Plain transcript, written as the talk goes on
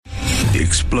The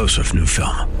explosive new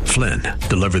film, Flynn,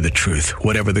 deliver the truth,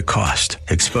 whatever the cost,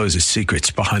 exposes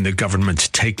secrets behind the government's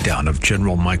takedown of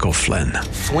General Michael Flynn.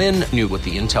 Flynn knew what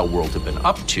the intel world had been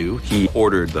up to. He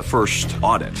ordered the first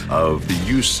audit of the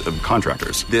use of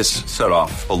contractors. This set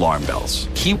off alarm bells.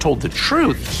 He told the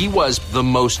truth. He was the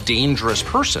most dangerous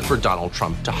person for Donald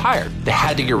Trump to hire. They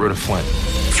had to get rid of Flynn.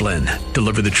 Flynn,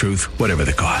 deliver the truth, whatever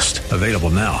the cost. Available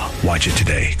now. Watch it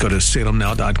today. Go to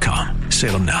salemnow.com.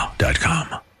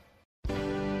 salemnow.com.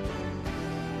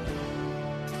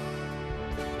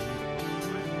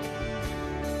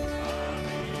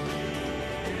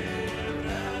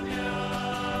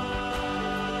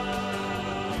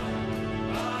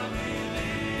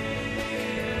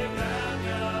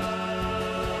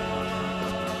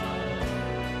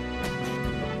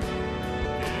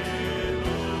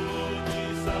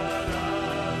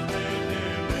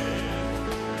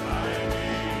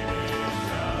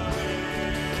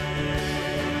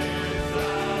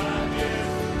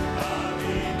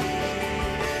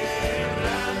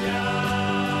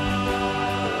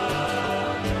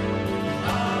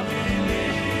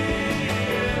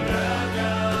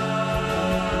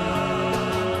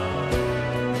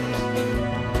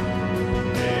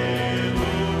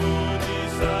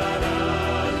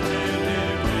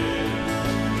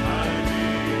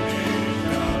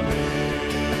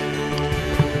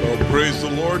 Praise the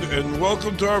Lord and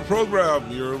welcome to our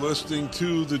program. You're listening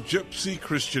to the Gypsy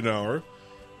Christian Hour,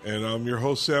 and I'm your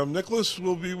host, Sam Nicholas.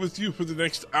 We'll be with you for the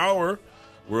next hour.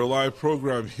 We're a live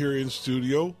program here in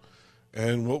studio,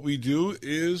 and what we do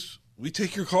is we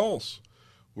take your calls.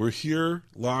 We're here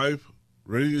live,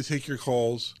 ready to take your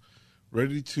calls,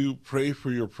 ready to pray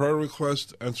for your prayer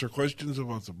requests, answer questions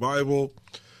about the Bible,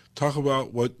 talk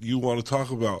about what you want to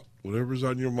talk about, whatever's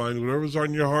on your mind, whatever's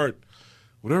on your heart.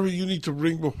 Whatever you need to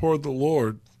bring before the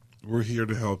Lord, we're here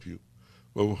to help you.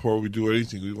 But before we do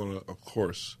anything, we want to, of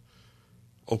course,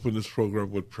 open this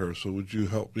program with prayer. So would you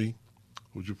help me?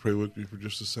 Would you pray with me for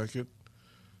just a second?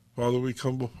 Father, we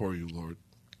come before you, Lord.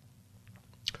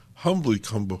 Humbly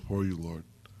come before you, Lord.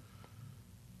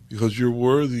 Because you're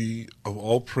worthy of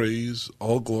all praise,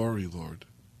 all glory, Lord.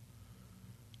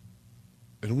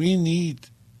 And we need,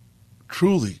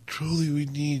 truly we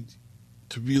need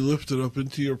to be lifted up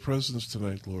into your presence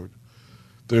tonight, Lord.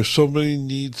 There's so many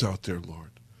needs out there,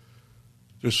 Lord.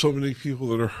 There's so many people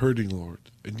that are hurting,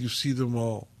 Lord, and you see them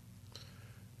all.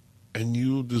 And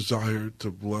you desire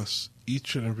to bless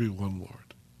each and every one,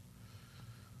 Lord.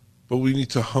 But we need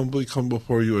to humbly come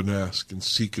before you and ask and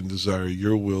seek and desire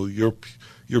your will, your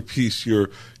peace, your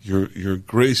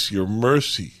grace, your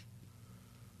mercy.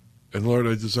 And Lord,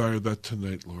 I desire that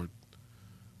tonight, Lord,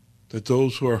 that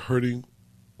those who are hurting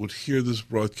would hear this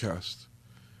broadcast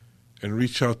and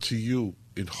reach out to you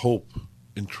in hope,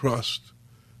 in trust,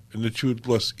 and that you would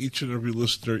bless each and every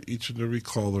listener, each and every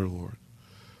caller, Lord.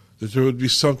 That there would be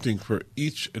something for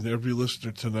each and every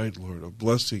listener tonight, Lord, a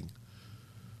blessing,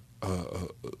 a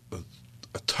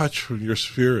touch from your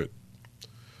Spirit.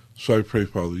 So I pray,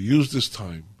 Father, use this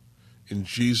time in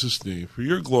Jesus' name for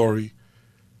your glory,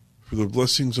 for the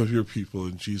blessings of your people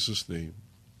in Jesus' name.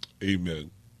 Amen.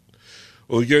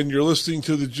 Well, again, you're listening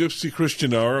to the Gypsy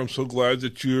Christian Hour. I'm so glad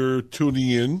that you're tuning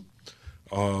in.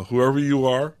 Whoever you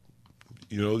are,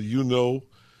 you know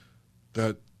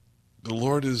that the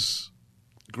Lord is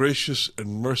gracious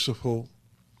and merciful.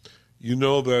 You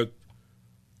know that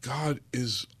God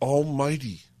is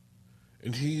almighty,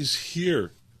 and he's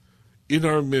here in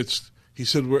our midst. He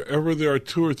said, wherever there are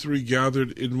two or three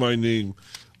gathered in my name,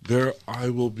 there I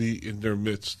will be in their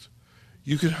midst.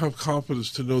 You can have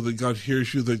confidence to know that God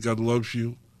hears you, that God loves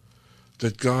you,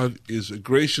 that God is a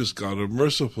gracious God, a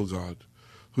merciful God,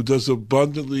 who does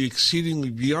abundantly,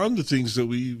 exceedingly beyond the things that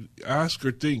we ask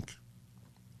or think.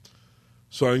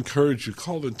 So I encourage you,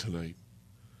 call in tonight.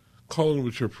 Call in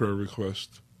with your prayer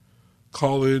request.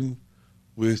 Call in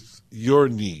with your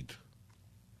need.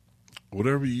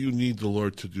 Whatever you need the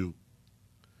Lord to do.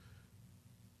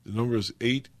 The number is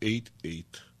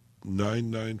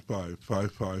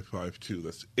 888-995-5552.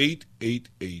 That's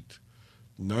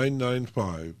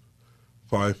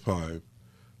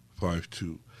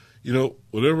 888-995-5552.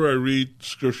 Whenever I read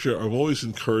Scripture, I'm always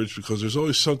encouraged because there's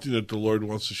always something that the Lord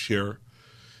wants to share.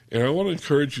 And I want to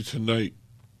encourage you tonight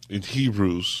in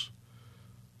Hebrews,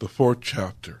 the 4th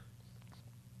chapter,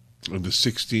 and the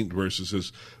 16th verse. It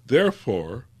says,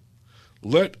 therefore,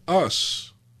 let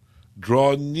us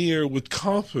draw near with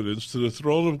confidence to the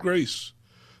throne of grace,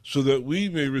 so that we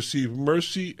may receive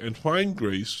mercy and find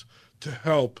grace to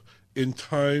help in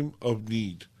time of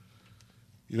need.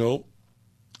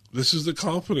 This is the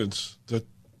confidence that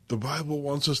the Bible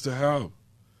wants us to have,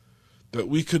 that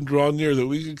we can draw near, that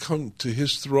we can come to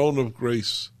his throne of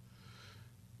grace.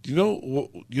 You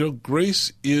know,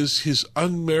 grace is his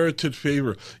unmerited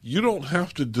favor. You don't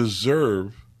have to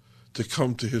deserve to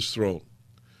come to his throne.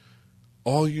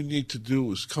 All you need to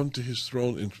do is come to his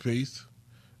throne in faith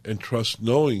and trust,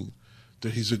 knowing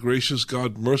that he's a gracious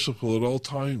God, merciful at all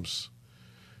times.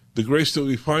 The grace that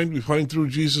we find through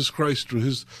Jesus Christ, through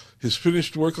his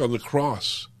finished work on the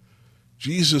cross.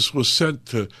 Jesus was sent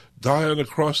to die on the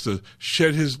cross, to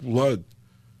shed his blood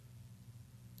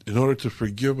in order to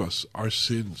forgive us our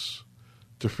sins,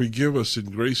 to forgive us in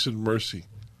grace and mercy.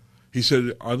 He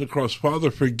said on the cross,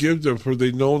 Father, forgive them, for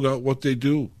they know not what they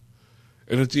do.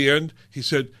 And at the end, he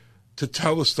said,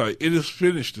 Tetelestai, it is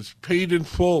finished, it's paid in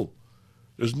full.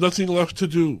 There's nothing left to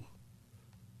do.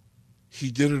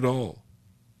 He did it all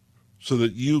so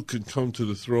that you can come to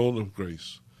the throne of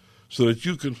grace, so that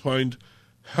you can find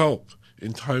help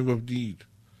in time of need.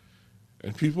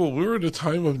 And people, we're in a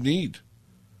time of need.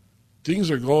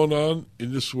 Things are going on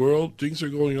in this world, things are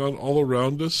going on all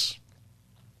around us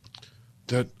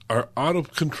that are out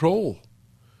of control.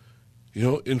 You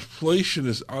know, inflation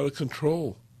is out of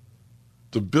control.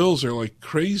 The bills are like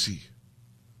crazy.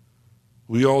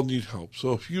 We all need help.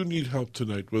 So if you need help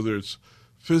tonight, whether it's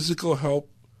physical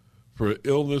help for an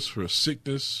illness, for a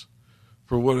sickness,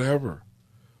 for whatever,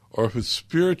 or if it's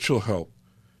spiritual help,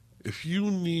 if you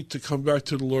need to come back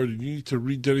to the Lord and you need to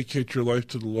rededicate your life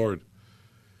to the Lord,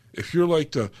 if you're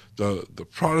like the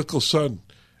prodigal son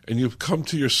and you've come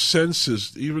to your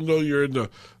senses, even though you're in the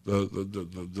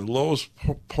lowest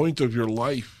point of your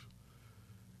life,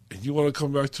 and you want to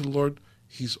come back to the Lord,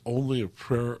 he's only a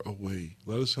prayer away.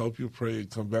 Let us help you pray and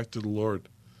come back to the Lord.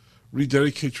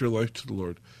 Rededicate your life to the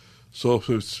Lord. So if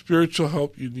it's spiritual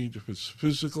help you need, if it's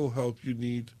physical help you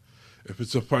need, if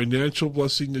it's a financial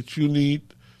blessing that you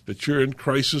need, that you're in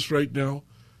crisis right now,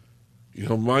 you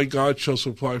know, my God shall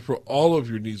supply for all of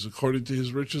your needs according to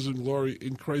his riches and glory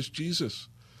in Christ Jesus.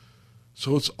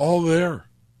 So it's all there.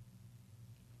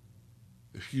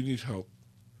 If you need help,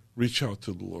 reach out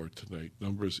to the Lord tonight.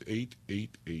 Number is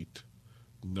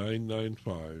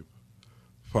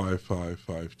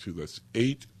 888-995-5552. That's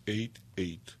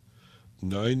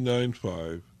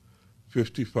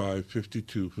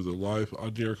 888-995-5552 for the live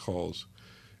on-air calls.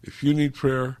 If you need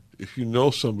prayer, if you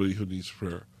know somebody who needs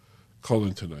prayer, call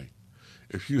in tonight.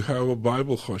 If you have a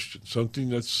Bible question, something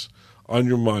that's on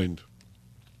your mind,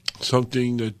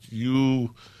 something that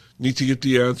you need to get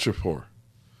the answer for,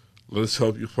 let us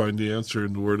help you find the answer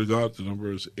in the Word of God. The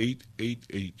number is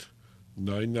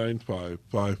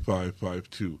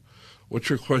 888-995-5552. What's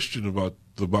your question about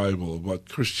the Bible, about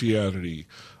Christianity,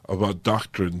 about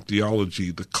doctrine,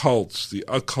 theology, the cults, the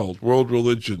occult, world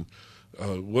religion,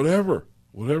 whatever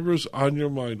is on your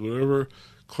mind, whatever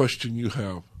question you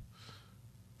have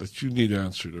that you need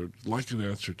answered or like an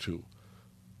answer to,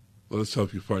 let us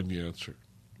help you find the answer.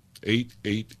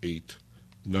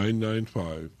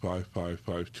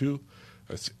 888-995-5552.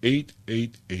 That's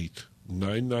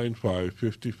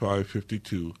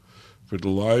 888-995-5552 for the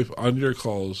live on-air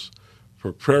calls,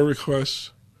 for prayer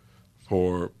requests,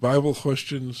 for Bible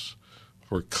questions,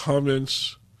 for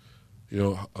comments,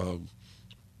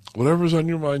 whatever's on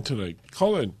your mind tonight.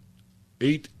 Call in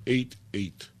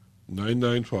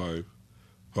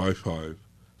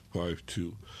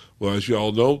 888-995-5552. Well, as you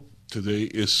all know, today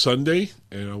is Sunday,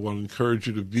 and I want to encourage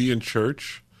you to be in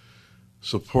church.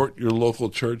 Support your local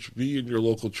church. Be in your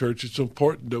local church. It's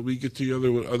important that we get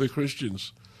together with other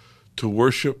Christians to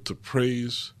worship, to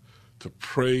praise, to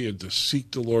pray, and to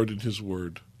seek the Lord in his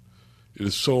word. It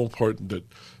is so important that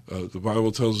the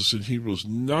Bible tells us in Hebrews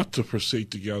not to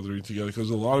forsake the gathering together, because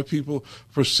a lot of people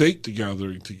forsake the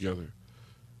gathering together.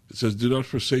 It says, do not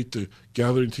forsake the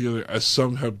gathering together as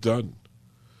some have done.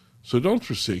 So don't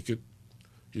forsake it.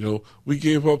 We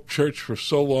gave up church for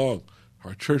so long.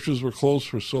 Our churches were closed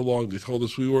for so long. They told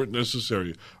us we weren't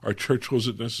necessary. Our church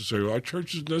wasn't necessary. Our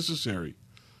church is necessary.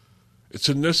 It's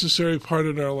a necessary part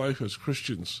in our life as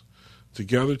Christians to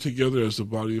gather together as the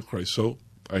body of Christ. So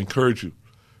I encourage you,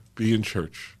 be in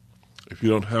church. If you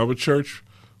don't have a church,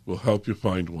 we'll help you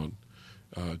find one.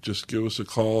 Just give us a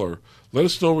call or let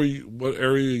us know what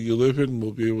area you live in.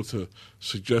 We'll be able to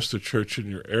suggest a church in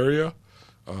your area.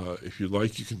 If you'd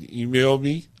like, you can email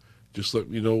me. Just let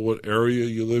me know what area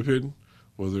you live in,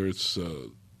 whether it's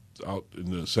out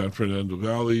in the San Fernando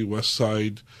Valley, West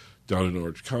Side, down in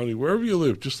Orange County, wherever you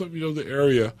live. Just let me know the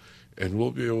area, and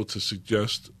we'll be able to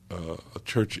suggest a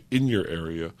church in your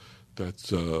area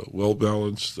that's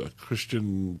well-balanced, a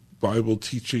Christian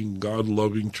Bible-teaching,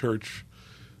 God-loving church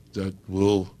that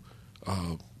will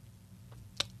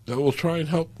try and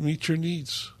help meet your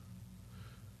needs.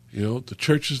 The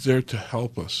church is there to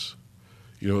help us.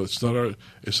 We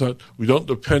don't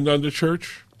depend on the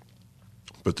church,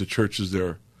 but the church is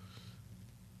there.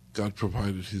 God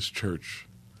provided his church.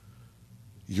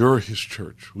 You're his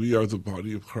church. We are the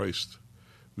body of Christ.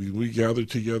 We gather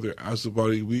together as the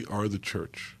body. We are the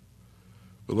church.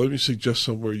 But let me suggest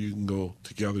somewhere you can go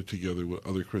to gather together with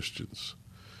other Christians.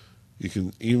 You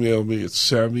can email me at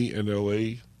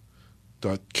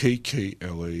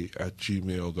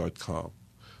sammynla.kkla@gmail.com.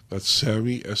 That's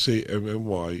Sammy,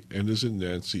 Sammy, N as in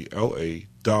Nancy,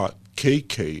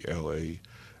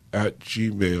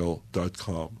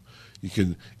 LA.kkla@gmail.com. You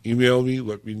can email me,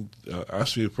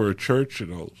 ask me for a church,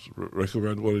 and I'll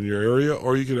recommend one in your area,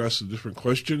 or you can ask a different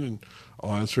question, and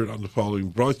I'll answer it on the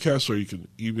following broadcast, or you can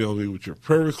email me with your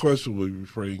prayer requests, and we'll be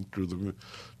praying through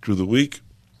the week.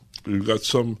 We've got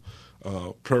some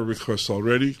prayer requests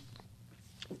already,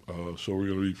 so we're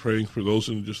going to be praying for those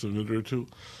in just a minute or two.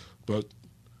 But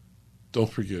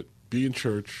don't forget, be in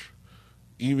church,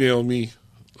 email me.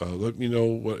 Let me know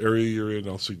what area you're in.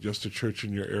 I'll suggest a church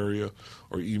in your area,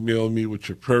 or email me with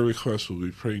your prayer requests. We'll be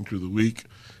praying through the week,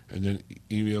 and then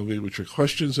email me with your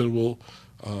questions, and we'll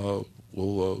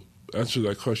answer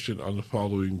that question on the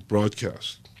following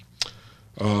broadcast.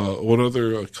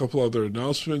 A couple other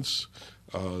announcements.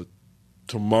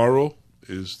 Tomorrow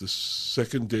is the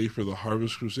second day for the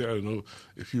Harvest Crusade. I don't know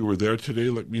if you were there today.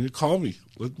 Call me.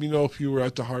 Let me know if you were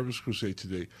at the Harvest Crusade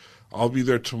today. I'll be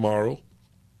there tomorrow.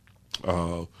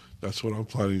 That's when I'm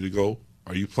planning to go.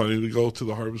 Are you planning to go to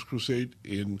the Harvest Crusade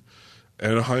in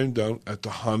Anaheim down at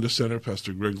the Honda Center?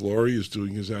 Pastor Greg Laurie is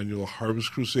doing his annual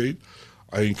Harvest Crusade.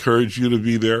 I encourage you to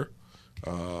be there.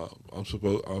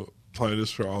 Plan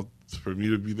is for me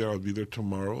to be there. I'll be there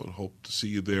tomorrow and hope to see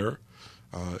you there.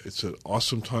 It's an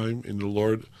awesome time in the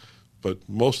Lord, but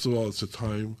most of all, it's a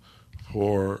time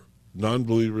for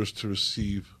non-believers to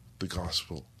receive the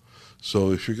gospel.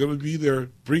 So if you're going to be there,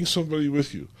 bring somebody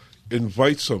with you.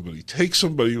 Invite somebody. Take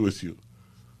somebody with you.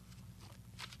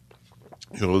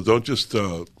 Don't just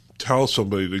tell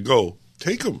somebody to go.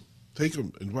 Take them.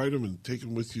 Invite them and take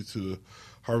them with you to the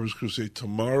Harvest Crusade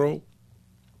tomorrow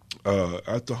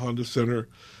at the Honda Center.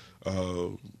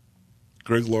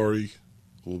 Greg Laurie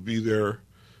will be there.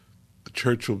 The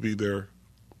church will be there.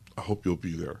 I hope you'll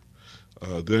be there.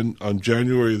 Then on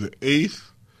January the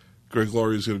 8th, Greg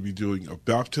Laurie is going to be doing a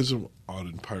baptism out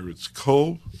in Pirates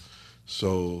Cove.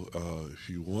 So if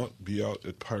you want, be out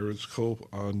at Pirates Cove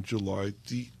on July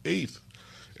the 8th.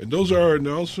 And those are our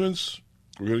announcements.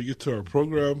 We're going to get to our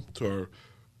program, to our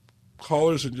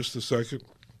callers in just a second.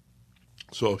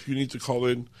 So if you need to call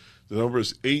in, the number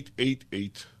is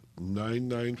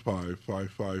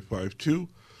 888-995-5552.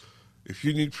 If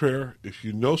you need prayer, if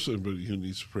you know somebody who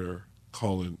needs prayer,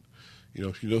 call in.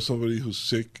 If you know somebody who's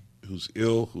sick, who's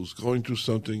ill, who's going through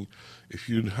something, if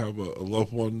you have a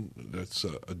loved one that's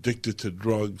addicted to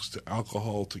drugs, to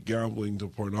alcohol, to gambling, to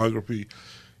pornography,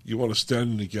 you want to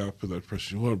stand in the gap for that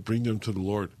person. You want to bring them to the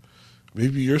Lord.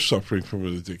 Maybe you're suffering from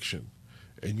an addiction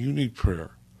and you need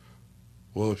prayer.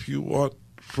 Well, if you want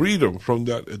freedom from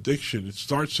that addiction, it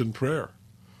starts in prayer.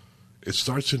 It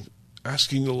starts in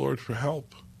asking the Lord for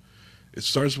help. It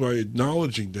starts by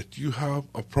acknowledging that you have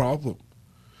a problem.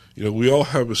 We all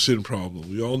have a sin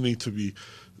problem. We all need to be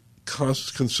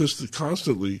consistent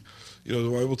constantly. The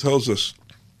Bible tells us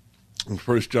in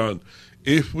 1 John,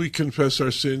 if we confess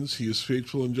our sins, he is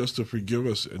faithful and just to forgive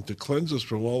us and to cleanse us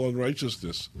from all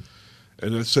unrighteousness.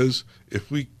 And it says,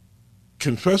 if we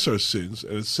confess our sins,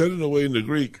 and it's said in a way in the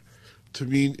Greek to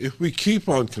mean if we keep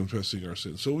on confessing our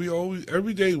sins. So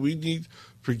every day we need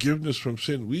forgiveness from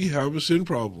sin. We have a sin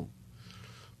problem.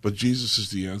 But Jesus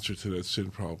is the answer to that sin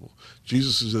problem.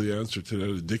 Jesus is the answer to that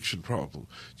addiction problem.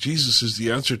 Jesus is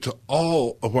the answer to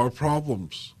all of our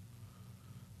problems.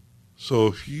 So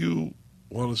if you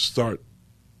want to start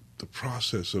the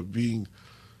process of being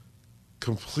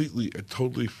completely and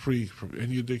totally free from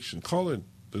any addiction, call in.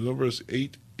 The number is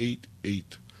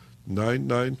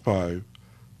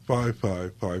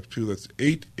 888-995-5552. That's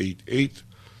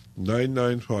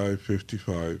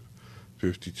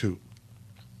 888-995-5552.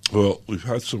 Well, we've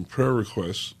had some prayer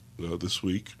requests this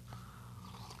week,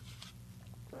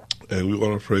 and we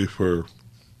want to pray for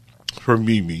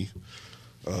Mimi.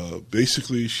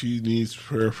 Basically, she needs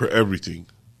prayer for everything,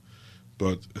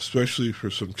 but especially for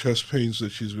some chest pains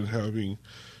that she's been having.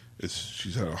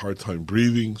 She's had a hard time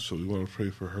breathing, so we want to pray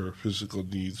for her physical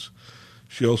needs.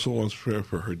 She also wants prayer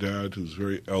for her dad, who's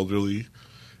very elderly,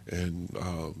 and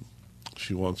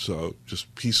she wants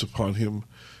just peace upon him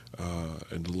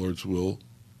and the Lord's will.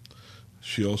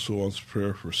 She also wants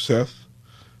prayer for Seth,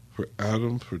 for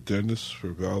Adam, for Dennis, for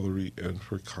Valerie, and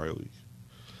for Kylie.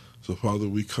 So, Father,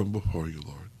 we come before you,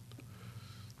 Lord.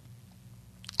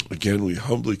 again, we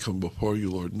humbly come before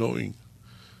you, Lord, knowing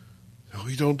that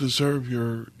we don't deserve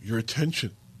your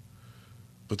attention.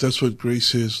 But that's what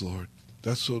grace is, Lord.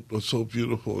 That's what's so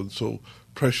beautiful and so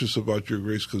precious about your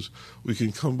grace, because we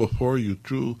can come before you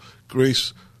through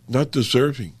grace, not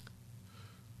deserving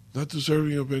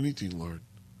of anything, Lord.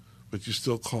 But you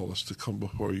still call us to come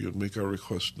before you and make our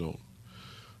request known.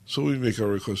 So we make our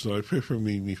request known. I pray for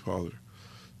Mimi, Father,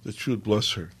 that you would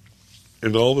bless her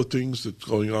in all the things that's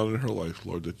going on in her life,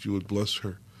 Lord, that you would bless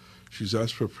her. She's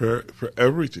asked for prayer for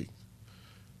everything.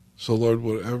 So, Lord,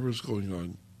 whatever is going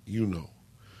on, you know.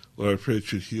 Lord, I pray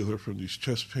that you'd heal her from these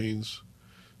chest pains,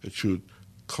 that you would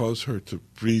cause her to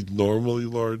breathe normally,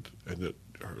 Lord, and that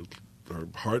her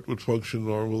heart would function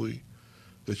normally,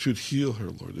 that you'd heal her,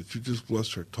 Lord, that you just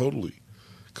bless her totally,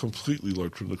 completely,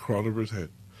 Lord, from the crown of her head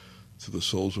to the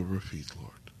soles of her feet,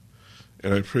 Lord.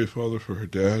 And I pray, Father, for her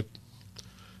dad,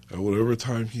 at whatever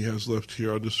time he has left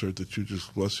here on this earth, that you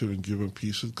just bless him and give him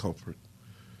peace and comfort.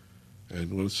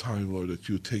 And when it's time, Lord, that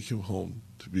you would take him home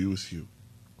to be with you.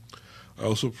 I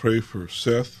also pray for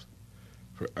Seth,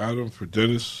 for Adam, for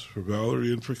Dennis, for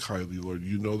Valerie, and for Kylie, Lord.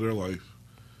 You know their life,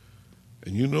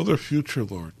 and you know their future,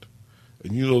 Lord,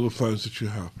 and you know the plans that you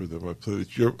have for them. I pray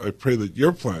that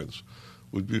your plans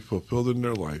would be fulfilled in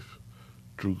their life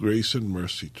through grace and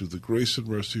mercy, through the grace and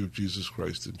mercy of Jesus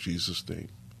Christ, in Jesus' name.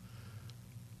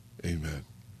 Amen.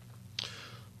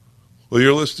 Well,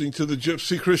 you're listening to the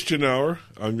Gypsy Christian Hour.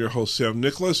 I'm your host, Sam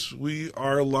Nicholas. We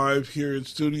are live here in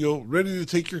studio, ready to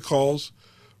take your calls,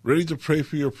 ready to pray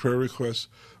for your prayer requests,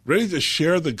 ready to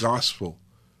share the gospel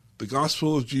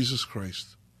of Jesus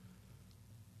Christ.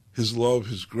 His love,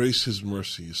 his grace, his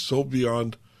mercy is so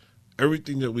beyond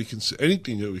everything that we can say,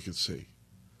 anything that we can say.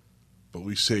 But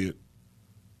we say it.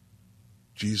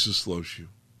 Jesus loves you.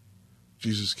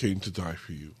 Jesus came to die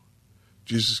for you.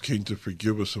 Jesus came to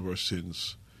forgive us of our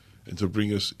sins and to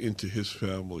bring us into his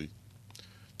family,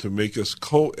 to make us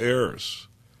co-heirs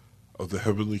of the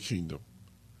heavenly kingdom.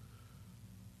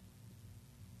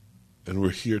 And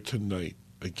we're here tonight,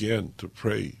 again, to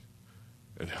pray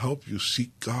and help you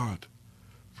seek God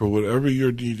for whatever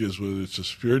your need is, whether it's a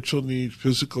spiritual need,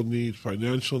 physical need,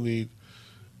 financial need.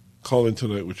 Call in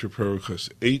tonight with your prayer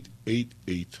request,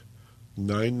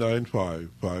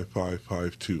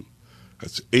 888-995-5552.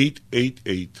 That's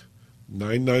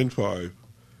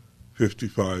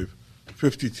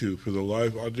 888-995-5552 for the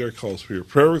live on-air calls for your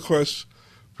prayer requests,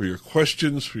 for your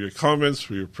questions, for your comments,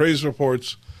 for your praise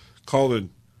reports. Call in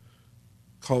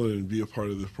and be a part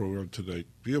of this program tonight.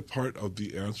 Be a part of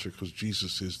the answer, because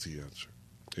Jesus is the answer.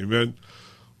 Amen.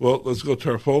 Well, let's go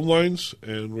to our phone lines,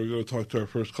 and we're going to talk to our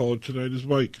first caller tonight is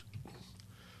Mike.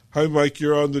 Hi, Mike.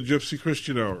 You're on the Gypsy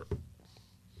Christian Hour.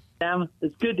 Sam,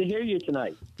 it's good to hear you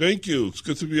tonight. Thank you. It's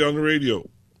good to be on the radio.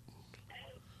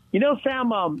 You know,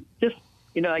 Sam, I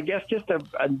guess just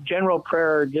a general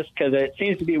prayer, just because it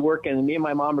seems to be working. Me and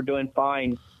my mom are doing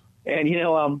fine.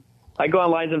 And, I go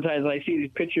online sometimes and I see these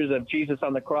pictures of Jesus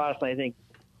on the cross, and I think,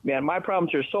 man, my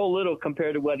problems are so little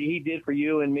compared to what he did for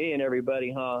you and me and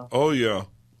everybody, huh? Oh, yeah.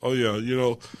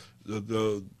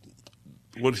 The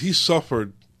what he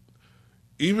suffered,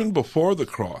 even before the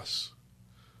cross,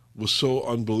 was so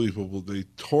unbelievable. They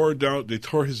tore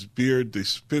his beard, they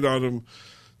spit on him,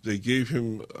 they gave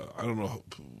him, I don't know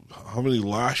how many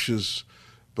lashes,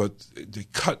 but they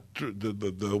cut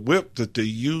the whip that they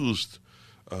used,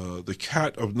 the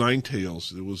cat of nine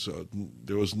tails.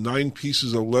 There was 9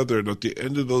 pieces of leather, and at the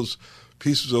end of those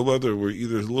pieces of leather were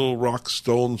either little rock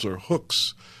stones or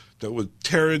hooks that would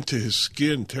tear into his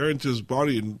skin, tear into his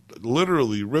body, and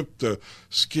literally rip the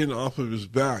skin off of his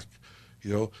back.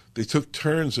 They took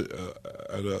turns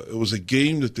it was a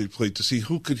game that they played to see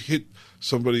who could hit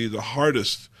somebody the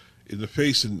hardest in the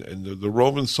face, and the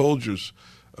Roman soldiers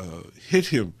hit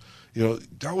him.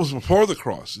 That was before the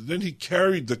cross. And then he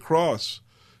carried the cross.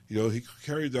 He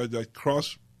carried that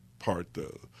cross part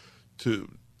to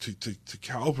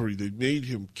Calvary. They made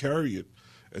him carry it,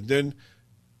 and then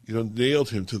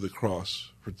nailed him to the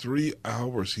cross. For 3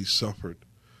 hours he suffered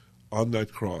on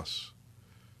that cross.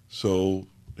 So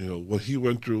what he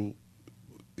went through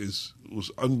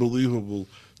was unbelievable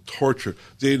torture.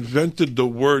 They invented the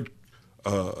word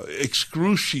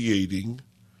excruciating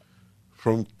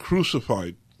from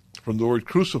crucified, from the word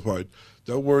crucified.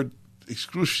 That word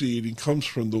excruciating comes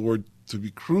from the word to be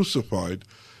crucified.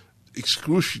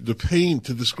 The pain,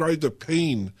 to describe the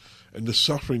pain and the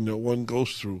suffering that one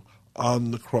goes through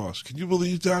on the cross. Can you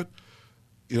believe that?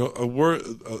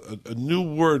 A new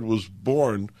word was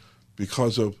born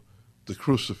because of the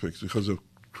crucifix, because of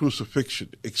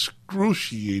crucifixion.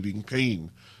 Excruciating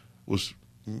pain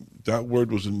that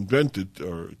word was invented,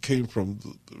 or came from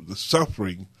the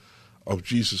suffering of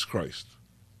Jesus Christ.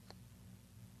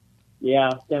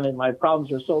 Yeah, I mean, my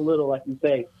problems are so little, like you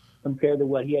say, compared to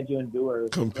what he had to endure.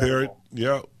 Compare it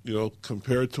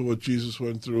to what Jesus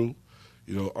went through.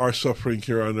 Our suffering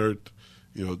here on earth,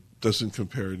 doesn't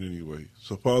compare in any way.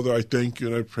 So, Father, I thank you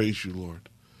and I praise you, Lord.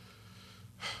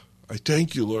 I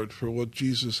thank you, Lord, for what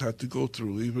Jesus had to go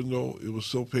through, even though it was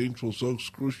so painful, so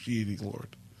excruciating,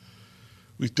 Lord.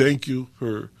 We thank you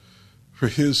for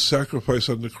his sacrifice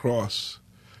on the cross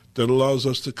that allows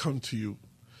us to come to you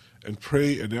and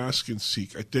pray and ask and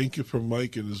seek. I thank you for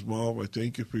Mike and his mom. I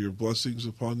thank you for your blessings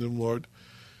upon them, Lord.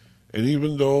 And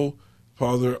even though,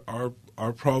 Father,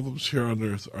 our problems here on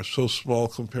earth are so small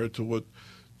compared to what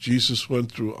Jesus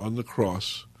went through on the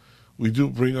cross, we do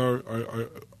bring our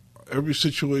every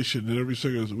situation and every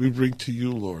circumstance we bring to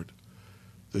you, Lord,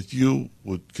 that you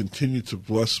would continue to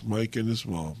bless Mike and his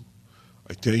mom.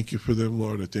 I thank you for them,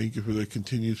 Lord. I thank you for their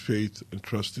continued faith and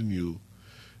trust in you.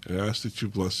 And I ask that you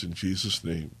bless in Jesus'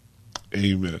 name.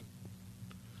 Amen.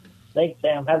 Thanks,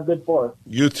 Sam. Have a good Fourth.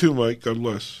 You too, Mike. God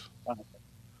bless. Bye.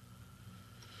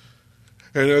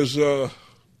 And as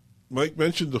Mike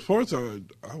mentioned the 4th,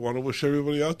 I want to wish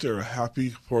everybody out there a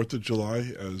happy 4th of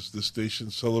July as this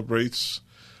nation celebrates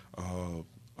our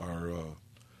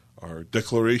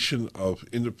Declaration of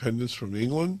Independence from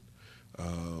England.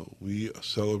 We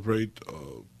celebrate,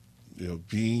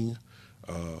 being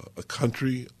a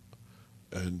country,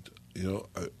 and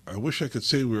I wish I could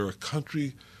say we're a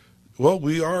country. Well,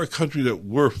 we are a country that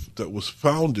was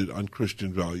founded on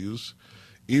Christian values,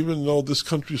 even though this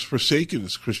country's forsaken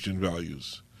its Christian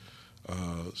values.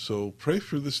 So pray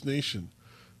for this nation.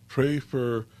 Pray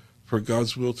for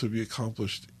God's will to be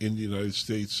accomplished in the United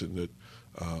States, and that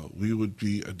we would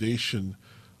be a nation,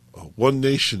 one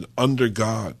nation under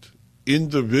God,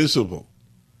 indivisible.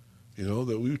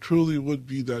 That we truly would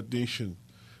be that nation,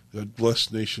 that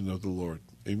blessed nation of the Lord.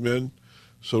 Amen.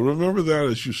 So remember that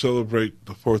as you celebrate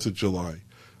the 4th of July.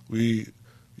 We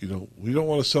don't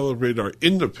want to celebrate our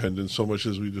independence so much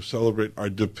as we do celebrate our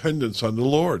dependence on the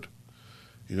Lord.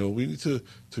 We need to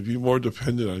be more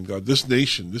dependent on God. This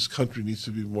nation, this country needs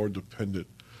to be more dependent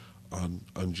on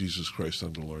Jesus Christ,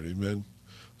 on the Lord. Amen.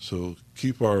 So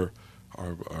keep our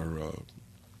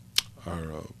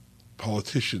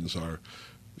politicians, our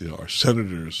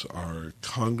senators, our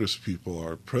Congress people,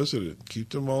 our president, keep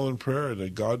them all in prayer, and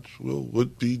that God's will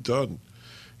would be done.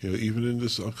 Even in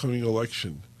this upcoming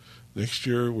election. Next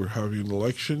year we're having an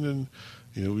election,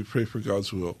 and we pray for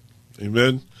God's will.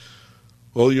 Amen.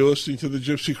 Well, you're listening to the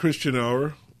Gypsy Christian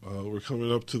Hour. We're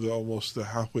coming up to almost the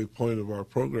halfway point of our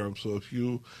program. So if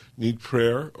you need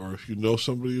prayer, or if you know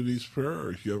somebody who needs prayer,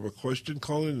 or if you have a question,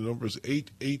 call in. The number is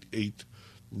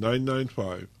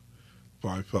 888-995-5552.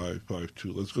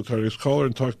 Let's go to our next caller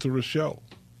and talk to Rochelle.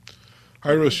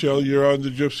 Hi, Rochelle. You're on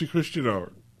the Gypsy Christian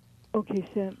Hour. Okay,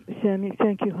 Sammy,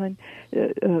 thank you, hon.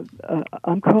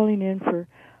 I'm calling in for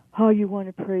how you want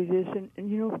to pray this, and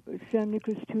Sam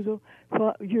Nicholas Tuzo,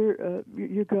 you're the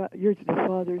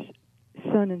Father's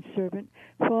son and servant.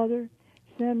 Father,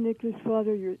 Sam Nicholas,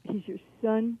 Father, he's your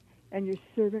son and your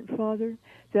servant, Father,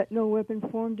 that no weapon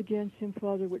formed against him,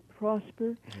 Father, would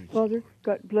prosper. Thank Father, you.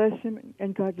 God bless him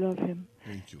and God love him.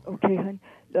 Thank you. Okay, hon.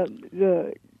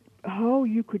 How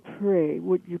you could pray,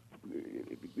 would you?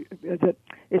 It's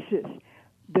this.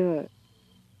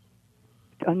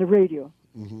 On the radio,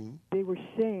 Mm-hmm. they were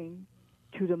saying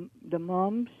to the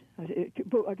moms, I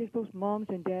guess both moms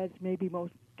and dads, maybe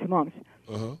most to moms.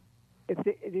 Uh-huh.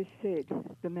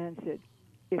 The man said,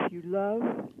 if you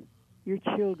love your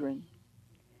children,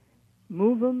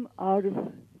 move them out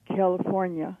of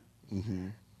California, Mm-hmm.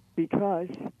 because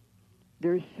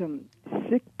there's some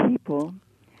sick people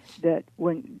that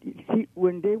when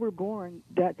they were born,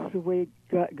 that's the way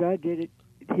God did it,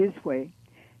 His way.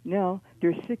 Now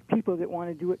there's sick people that want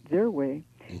to do it their way,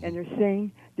 Mm-hmm. and they're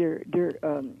saying they're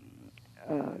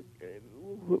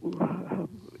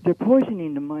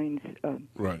poisoning the minds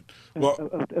Right.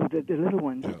 of the little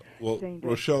ones. Yeah. Well, saying that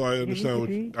Rochelle, I you understand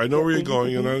need to I know where they you're need to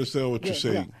going, and be- I understand what you're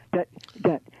saying. Yeah,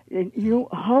 that, and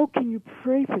how can you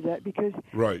pray for that? Because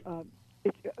Right.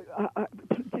 it's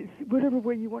whatever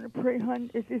way you want to pray, hon,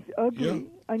 it's ugly. Yeah,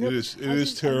 I never, it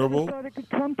is terrible. I never thought it could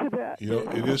come to that.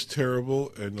 It is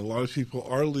terrible, and a lot of people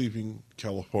are leaving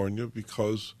California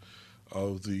because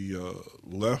of the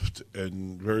left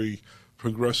and very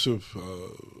progressive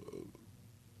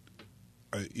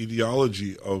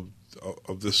ideology of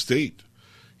the state.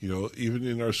 Even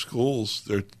in our schools,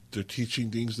 they're teaching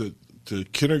things that to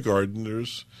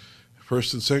kindergarteners,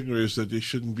 first and second graders, that they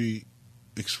shouldn't be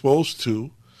exposed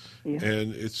to, Yeah.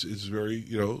 and it's very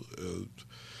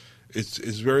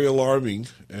it's very alarming,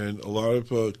 and a lot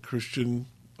of Christian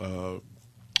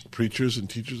preachers and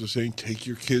teachers are saying, take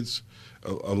your kids.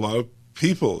 A lot of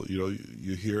people,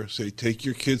 you hear say, take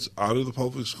your kids out of the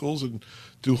public schools and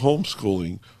do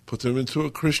homeschooling. Put them into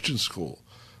a Christian school.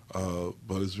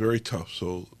 But it's very tough.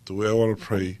 So the way I want to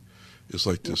pray is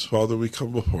like this. Father, we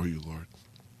come before you, Lord.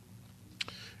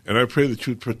 And I pray that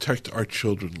you would protect our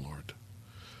children, Lord.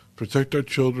 Protect our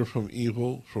children from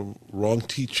evil, from wrong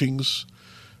teachings,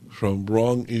 from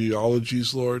wrong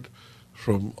ideologies, Lord,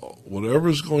 from whatever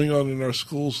is going on in our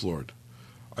schools, Lord.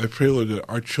 I pray, Lord, that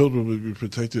our children would be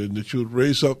protected and that you would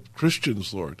raise up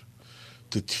Christians, Lord,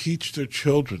 to teach their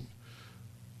children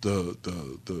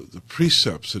the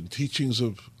precepts and teachings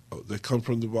that come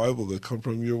from the Bible, that come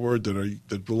from your word,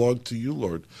 that belong to you,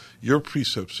 Lord, your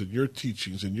precepts and your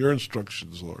teachings and your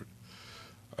instructions, Lord.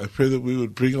 I pray that we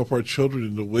would bring up our children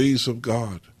in the ways of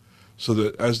God so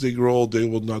that as they grow old, they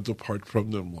will not depart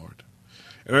from them, Lord.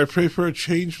 And I pray for a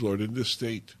change, Lord, in this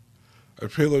state. I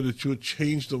pray, Lord, that you would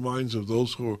change the minds of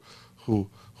those who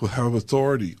have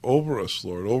authority over us,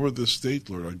 Lord, over this state,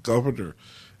 Lord, our governor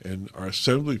and our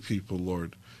assembly people,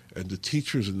 Lord, and the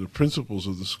teachers and the principals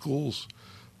of the schools.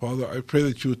 Father, I pray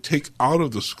that you would take out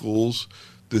of the schools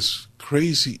this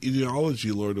crazy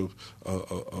ideology, Lord, of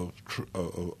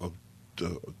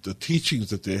the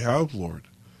teachings that they have, Lord,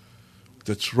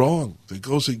 that's wrong, that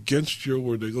goes against your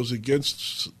word, that goes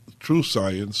against true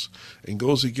science, and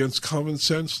goes against common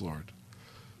sense, Lord.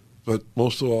 But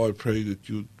most of all, I pray that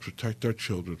you protect our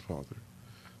children, Father.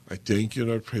 I thank you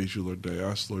and I praise you, Lord. I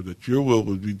ask, Lord, that your will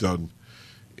would be done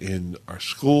in our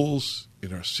schools,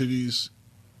 in our cities,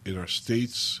 in our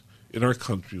states, in our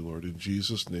country, Lord. In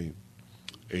Jesus' name,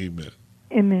 amen.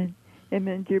 Amen.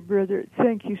 Amen, dear brother.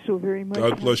 Thank you so very much.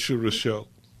 God bless you, Rochelle.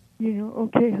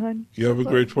 Okay, hon. You have a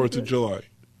great 4th of July.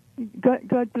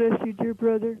 God bless you, dear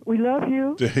brother. We love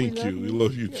you. Thank you. We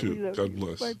love you too. God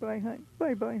bless. Bye-bye, hon.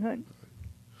 Bye-bye, hon.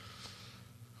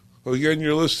 Well, again,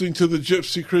 you're listening to the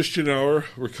Gypsy Christian Hour.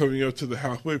 We're coming up to the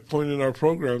halfway point in our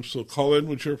program, so call in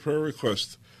with your prayer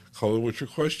request. Call in with your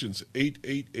questions,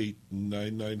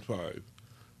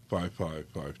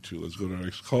 888-995-5552. Let's go to our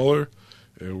next caller,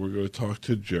 and we're going to talk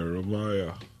to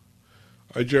Jeremiah.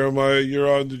 Hi, Jeremiah. You're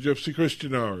on the Gypsy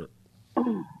Christian Hour.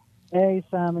 Hey,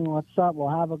 Sammy, what's up?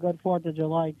 Well, have a good 4th of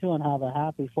July, too, and have a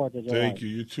happy 4th of July. Thank you.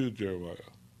 You too, Jeremiah.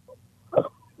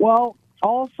 Well,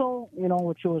 also,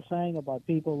 what you were saying about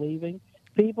people leaving.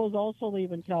 People's also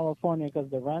leaving California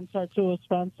because the rents are too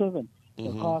expensive and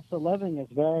the cost of living is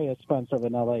very expensive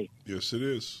in L.A. Yes, it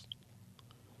is.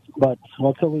 But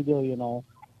what can we do,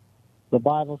 The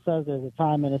Bible says there's a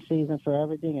time and a season for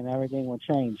everything, and everything will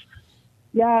change.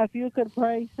 Yeah, if you could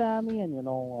pray, Sammy, and,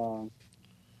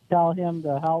 tell him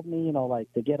to help me,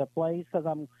 to get a place,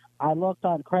 because I looked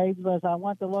on Craigslist. I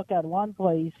went to look at one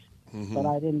place, but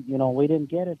I didn't, we didn't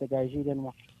get it. The Gaiji didn't,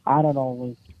 I don't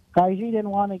know, Gaiji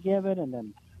didn't want to give it, and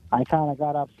then I kind of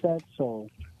got upset. So,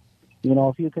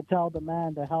 if you could tell the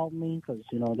man to help me, because,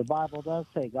 the Bible does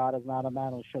say God is not a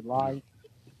man who should lie.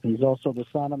 He's also the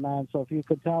Son of Man. So if you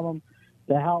could tell him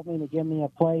to help me, to give me a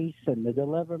place and to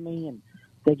deliver me and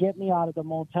to get me out of the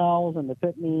motels and to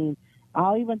put me,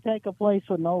 I'll even take a place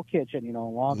with no kitchen, as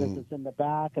long as it's in the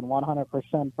back and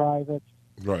 100% private.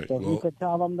 Right. So if you could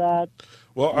tell him that.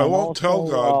 Well, I won't tell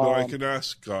God, but I can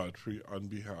ask God for your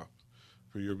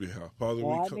behalf. Father,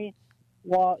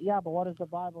 yeah, but what does the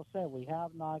Bible say? We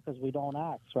have not because we don't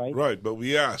ask, right? Right, but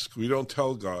we ask. We don't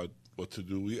tell God what to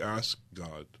do. We ask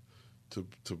God to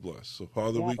bless. So,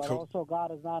 Father, also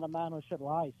God is not a man who should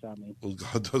lie, Sammy. Well,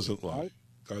 God doesn't lie. Right?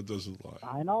 God doesn't lie.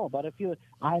 I know, but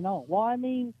I know. Well,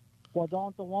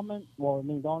 don't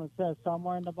it say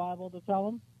somewhere in the Bible to tell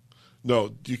him?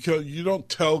 No, you don't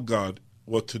tell God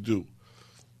what to do.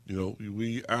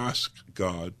 We ask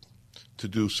God to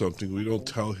do something. We don't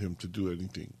tell him to do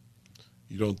anything.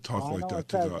 You don't talk like that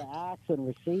to God. To ask and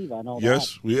receive. I know.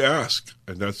 Yes, we ask,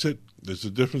 and that's it. There's a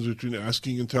difference between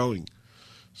asking and telling.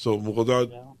 So, model.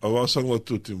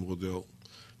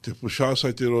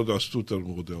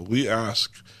 We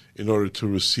ask in order to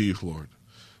receive, Lord.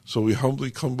 So we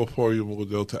humbly come before you,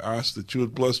 model, to ask that you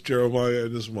would bless Jeremiah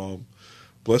and his mom.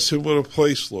 Bless him with a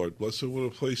place, Lord. Bless him with a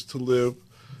place to live,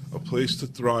 a place to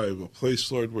thrive, a place,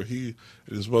 Lord, where he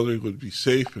and his mother would be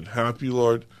safe and happy,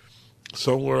 Lord.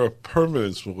 Somewhere of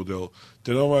permanence, model.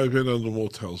 They don't might have been on the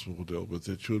motels, model, but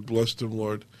that you would bless them,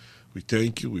 Lord. We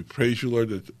thank you. We praise you, Lord,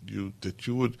 that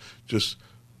you would just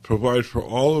provide for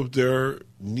all of their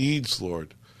needs,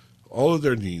 Lord. All of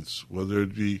their needs, whether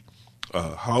it be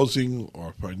housing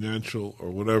or financial or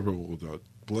whatever, Lord.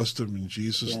 Bless them in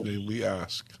Jesus' name, we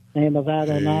ask. Name of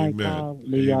Adonai, Amen.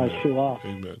 Yeshua,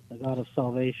 Amen. the God of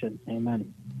salvation.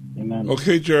 Amen. Amen.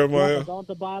 Okay, Jeremiah. Yeah, don't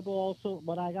the Bible also?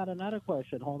 But I got another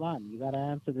question. Hold on, you got to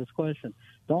answer this question.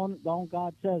 Don't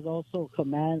God says also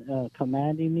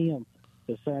commanding me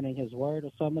concerning His word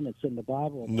or something? It's in the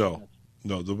Bible. No.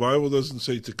 No, the Bible doesn't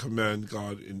say to command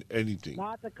God in anything.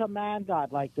 Not to command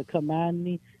God, like to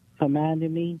commanding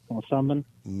me or something.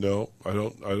 No, I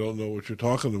don't know what you're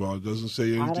talking about. It doesn't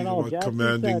say I don't anything know. about Jesse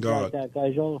commanding said God. like that,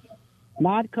 guys.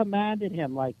 Not commanded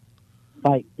him, like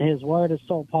His word is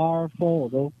so powerful.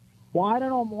 Though. Well, I don't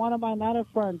know. One of my other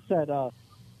friends said,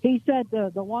 he said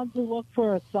the ones who look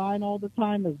for a sign all the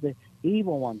time is the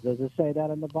evil ones. Does it say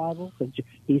that in the Bible?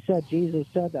 He said Jesus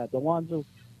said that the ones who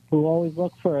always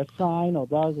look for a sign or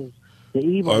does is the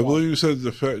evil I ones. believe you said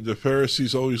the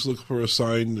Pharisees always look for a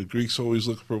sign, the Greeks always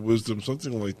look for wisdom,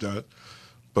 something like that.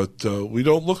 But we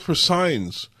don't look for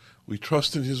signs. We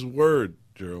trust in His word,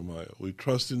 Jeremiah. We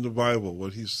trust in the Bible,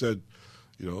 what He said.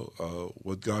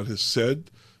 What God has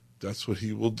said, that's what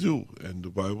He will do. And the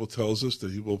Bible tells us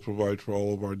that He will provide for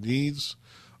all of our needs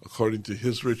according to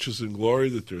His riches and glory,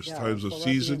 that there's times of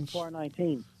seasons.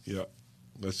 4:19. Yeah,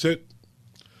 that's it.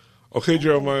 Okay,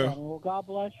 Jeremiah. Well, God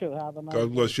bless you. Have a nice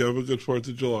God bless you. Have a good 4th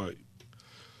of July.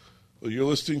 Well, you're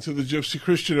listening to the Gypsy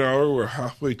Christian Hour. We're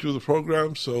halfway through the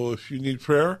program, so if you need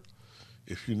prayer,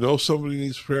 if you know somebody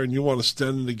needs prayer and you want to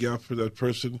stand in the gap for that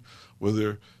person,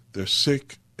 whether they're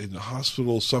sick, in the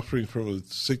hospital, suffering from a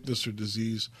sickness or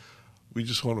disease, we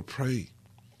just want to pray.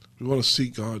 We want to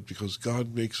seek God because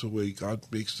God makes a way. God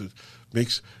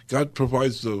God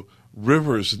provides the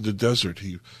rivers in the desert.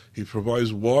 He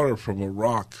provides water from a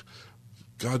rock.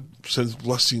 God sends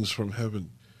blessings from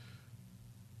heaven,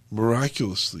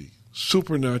 miraculously,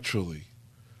 supernaturally,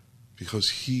 because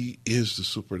He is the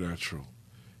supernatural.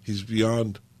 He's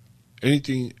beyond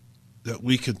anything that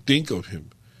we can think of Him.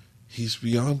 He's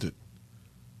beyond it.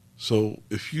 So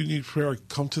if you need prayer,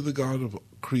 come to the God of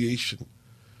creation.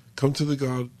 Come to the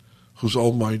God who's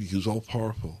almighty, who's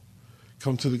all-powerful.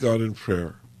 Come to the God in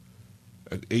prayer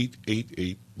at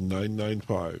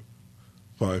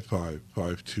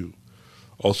 888-995-5552.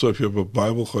 Also, if you have a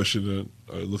Bible question,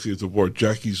 looking at the board,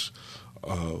 Jackie's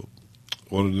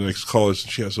one of the next callers,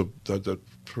 and she has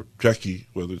Jackie,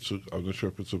 whether I'm not sure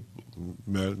if it's a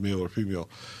male or female,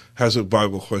 has a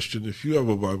Bible question. If you have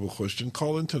a Bible question,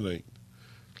 call in tonight.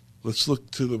 Let's look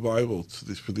to the Bible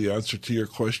for the answer to your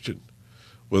question,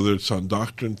 whether it's on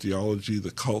doctrine, theology,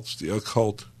 the cults, the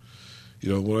occult.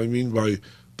 What I mean by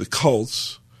the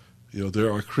cults,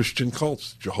 there are Christian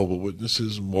cults, Jehovah's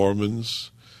Witnesses,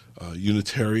 Mormons,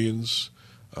 Unitarians,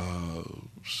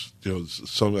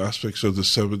 some aspects of the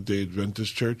Seventh-day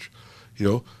Adventist Church.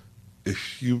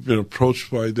 If you've been approached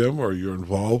by them or you're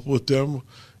involved with them,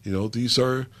 these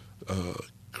are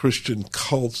Christian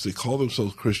cults. They call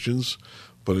themselves Christians,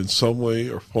 but in some way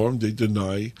or form they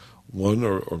deny one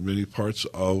or many parts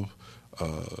of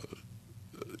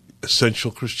essential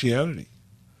Christianity.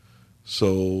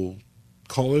 So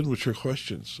call in with your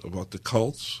questions about the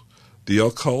cults, the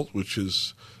occult, which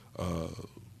is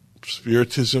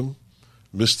spiritism,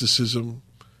 mysticism,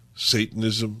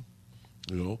 Satanism.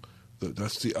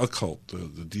 That's the occult,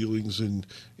 the dealings in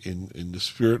the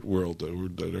spirit world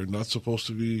that are not supposed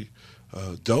to be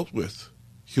dealt with.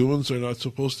 Humans are not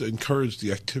supposed to encourage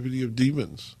the activity of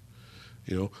demons.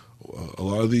 A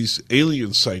lot of these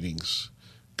alien sightings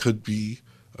could be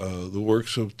the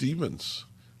works of demons.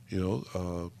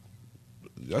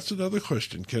 That's another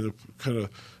question. Can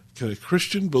a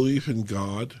Christian believe in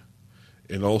God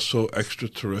and also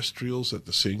extraterrestrials at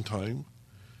the same time?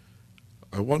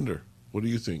 I wonder. What do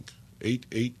you think?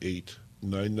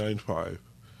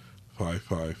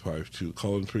 888-995-5552.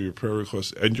 Call in for your prayer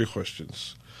requests and your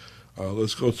questions.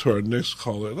 Let's go to our next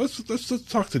caller. Let's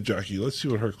talk to Jackie. Let's see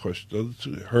what her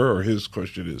or his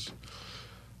question is.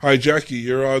 Hi, Jackie.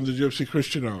 You're on the Gypsy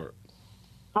Christian Hour.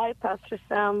 Hi, Pastor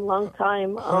Sam. Long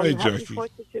time. Hi, Happy Jackie.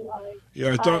 4th of July.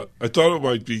 Yeah, I thought it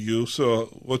might be you. So,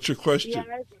 what's your question?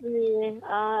 Yeah, it's me.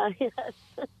 Yes.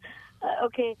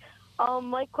 Okay.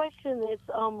 My question is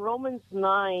Romans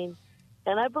 9,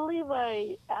 and I believe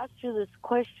I asked you this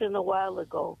question a while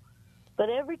ago. But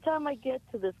every time I get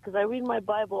to this, because I read my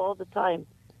Bible all the time,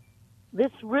 this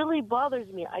really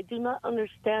bothers me. I do not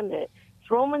understand it.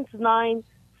 It's Romans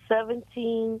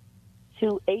 9:17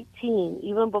 to 18,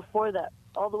 even before that,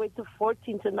 all the way to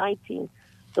 14 to 19.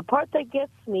 The part that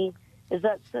gets me is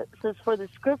that it says, "For the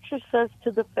scripture says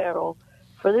to the Pharaoh,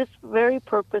 for this very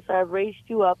purpose I have raised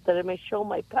you up, that I may show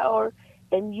my power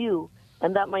in you,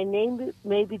 and that my name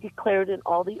may be declared in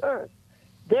all the earth.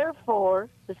 Therefore,"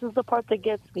 this is the part that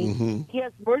gets me, "he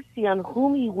has mercy on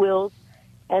whom he wills,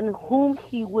 and whom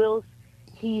he wills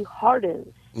he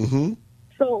hardens."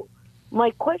 So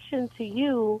my question to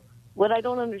you, what I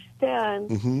don't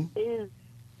understand is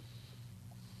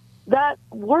that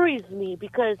worries me,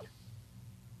 because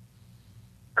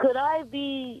could I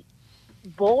be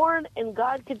born and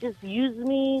God could just use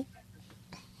me,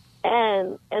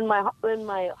 and my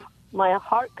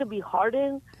heart could be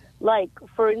hardened? Like,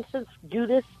 for instance,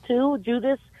 Judas too.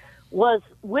 Judas was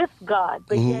with God,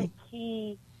 but yet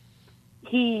he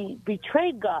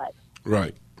betrayed God.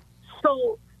 Right.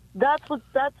 So I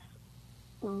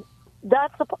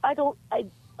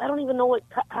don't even know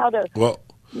how to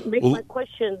make my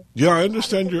question. Yeah, I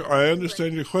understand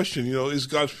your question. Is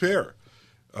God fair?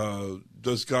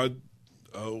 Does God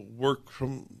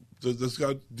does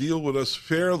God deal with us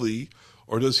fairly,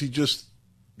 or does he just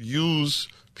use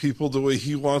people the way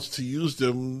he wants to use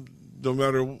them, no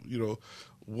matter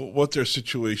what their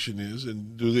situation is,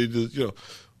 and do they do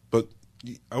But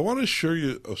I want to assure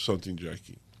you of something,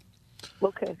 Jackie.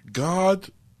 Okay. God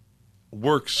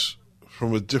works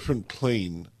from a different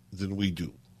plane than we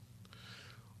do.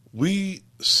 We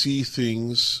see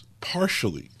things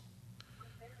partially.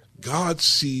 God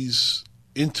sees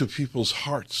into people's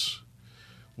hearts.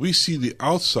 We see the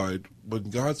outside,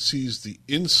 but God sees the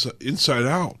inside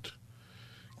out.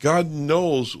 God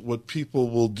knows what people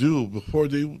will do before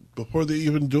they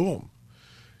even do them.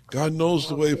 God knows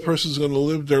the way a person's going to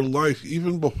live their life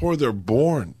even before they're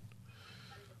born.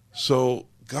 So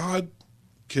God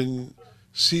can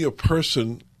see a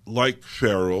person like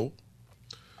Pharaoh,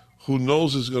 who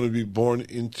knows is going to be born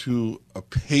into a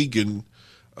pagan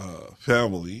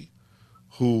family,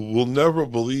 who will never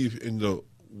believe in the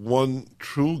one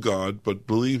true God, but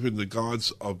believe in the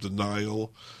gods of the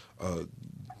Nile,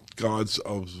 gods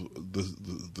of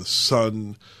the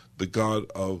sun, the god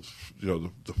of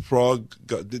the frog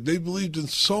god. They believed in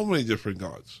so many different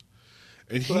gods,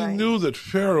 and he knew that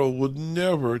Pharaoh would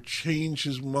never change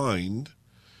his mind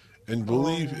and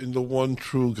believe in the one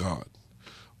true God.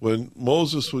 When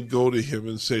Moses would go to him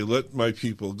and say, "Let my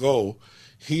people go,"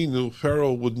 he knew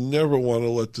Pharaoh would never want to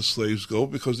let the slaves go,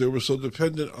 because they were so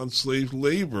dependent on slave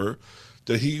labor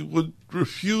that he would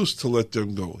refuse to let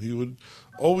them go. He would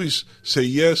always say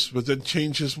yes, but then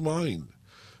change his mind.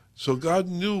 So God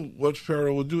knew what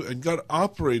Pharaoh would do, and God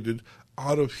operated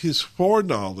out of his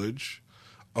foreknowledge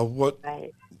of what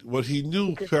he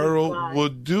knew Pharaoh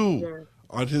would do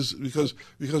on his,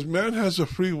 because man has a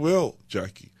free will,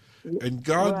 Jackie. And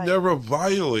God never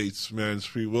violates man's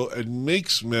free will and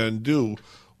makes man do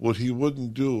what he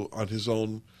wouldn't do on his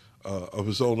own, of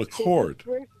his own accord.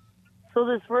 So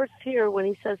this verse here, when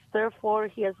he says, "Therefore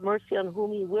he has mercy on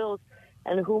whom he wills,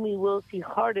 and whom he wills he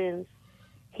hardens,"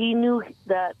 he knew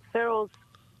that Pharaoh's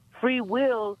free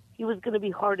will, he was going to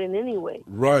be hardened anyway.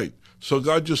 Right. So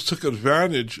God just took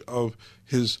advantage of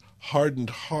his hardened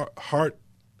heart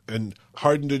and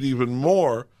hardened it even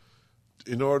more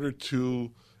in order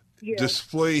to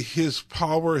display his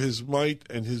power, his might,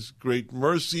 and his great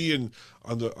mercy, and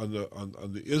on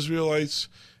the Israelites,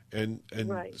 and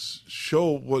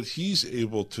show what he's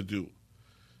able to do.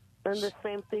 And the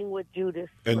same thing with Judas.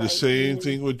 And the same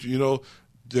thing with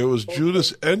there was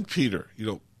Judas and Peter.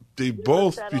 They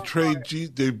both betrayed.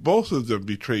 They both of them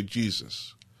betrayed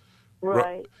Jesus.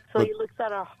 Right. So he looks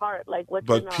at our heart, like what's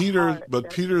in our heart. But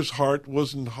Peter's heart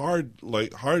wasn't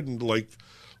hardened like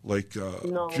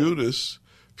Judas.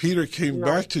 Peter came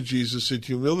back to Jesus in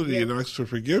humility and asked for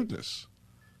forgiveness.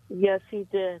 Yes, he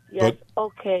did. Yes,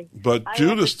 But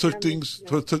Judas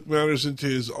took matters into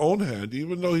his own hand,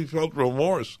 even though he felt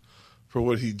remorse for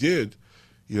what he did.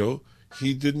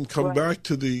 He didn't come back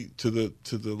to the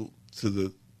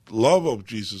love of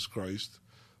Jesus Christ,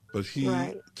 but he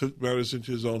took matters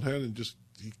into his own hand and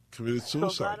he committed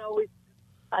suicide. So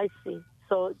I see.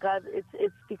 So God,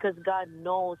 it's because God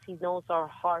knows. He knows our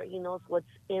heart. He knows what's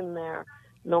in there,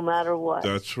 no matter what.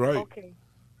 That's right. Okay,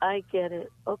 I get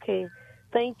it. Okay,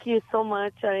 thank you so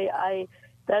much.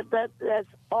 That's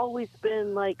always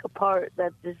been like a part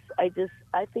that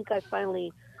I think I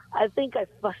finally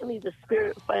the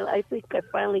Spirit I think I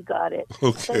finally got it.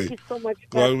 Okay. Thank you so much.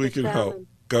 Glad we can help.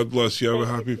 God bless you. Have a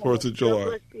happy 4th of July. God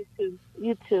bless you too.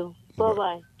 You too.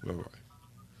 Bye-bye. Bye-bye.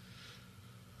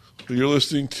 You're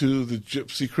listening to the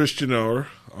Gypsy Christian Hour.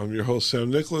 I'm your host, Sam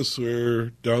Nicholas. We're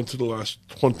down to the last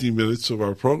 20 minutes of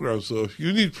our program. So if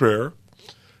you need prayer,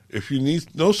 if you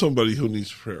know somebody who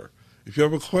needs prayer, if you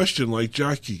have a question like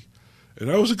Jackie, and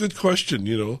that was a good question,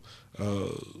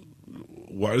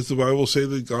 why does the Bible say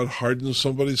that God hardens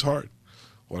somebody's heart?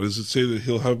 Why does it say that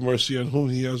he'll have mercy on whom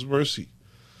he has mercy?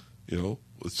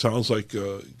 It sounds like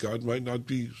God might not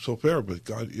be so fair, but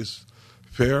God is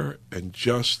fair and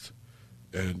just,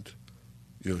 and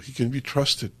he can be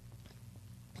trusted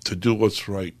to do what's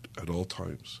right at all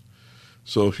times.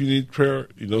 So if you need prayer,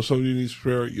 you know somebody needs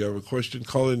prayer, you have a question,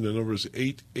 call in. The number is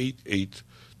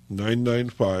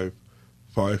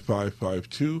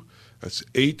 888-995-5552. That's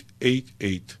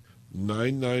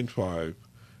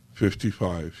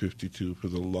 888-995-5552 for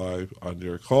the live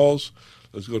on-air calls.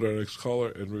 Let's go to our next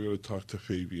caller, and we're going to talk to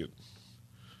Fabian.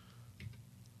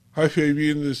 Hi,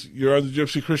 Fabian. You're on the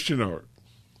Gypsy Christian Hour.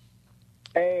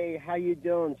 Hey, how you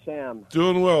doing, Sam?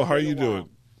 Doing well. How are you doing?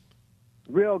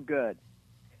 Real good.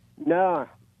 No,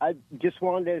 I just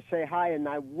wanted to say hi, and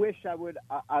I wish I would.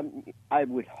 I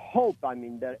would hope. I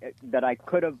mean that I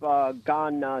could have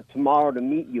gone tomorrow to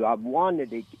meet you. I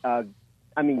wanted to.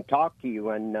 Talk to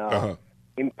you and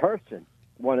in person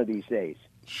one of these days.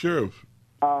 Sure.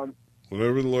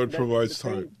 Whenever the Lord provides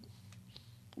time.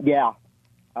 Yeah.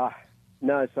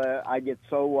 No, so I get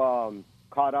so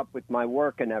caught up with my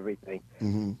work and everything.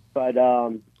 Mm-hmm. But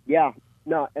yeah,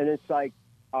 no, and it's like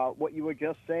what you were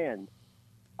just saying.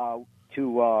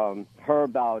 To her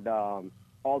about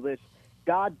all this.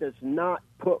 God does not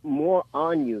put more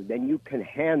on you than you can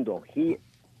handle.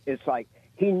 It's like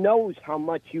He knows how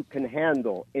much you can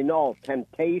handle in all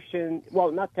temptation.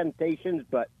 Well, not temptations,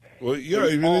 but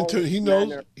He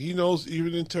knows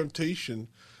even in temptation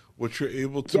what you're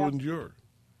able to endure.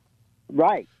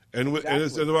 Right. And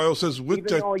exactly. and the Bible says with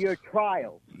even all your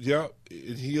trials. Yeah,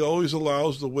 He always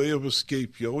allows the way of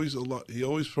escape. He always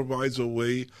provides a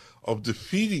way of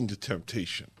defeating the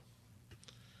temptation.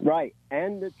 Right,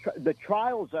 and the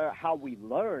trials are how we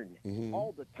learn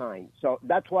all the time. So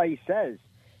that's why He says,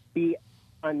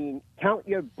 count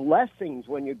your blessings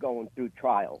when you're going through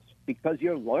trials, because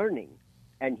you're learning,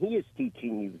 and He is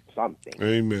teaching you something.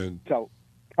 Amen. So,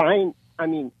 when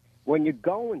you're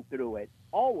going through it,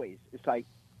 always it's like,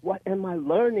 what am I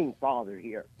learning, Father,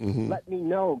 here? Let me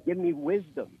know. Give me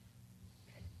wisdom.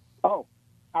 Oh,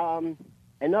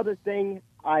 another thing,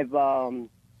 I've been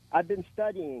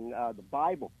studying the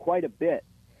Bible quite a bit,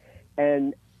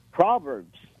 and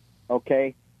Proverbs.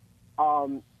 Okay,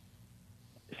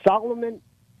 Solomon,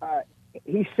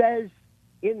 he says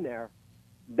in there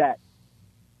that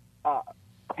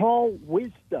call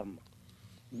wisdom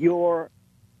your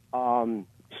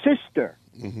sister.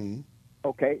 Mm-hmm.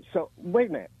 Okay, so wait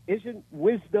a minute. Isn't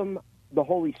wisdom the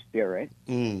Holy Spirit?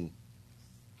 So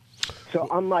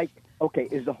I'm like, okay,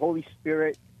 is the Holy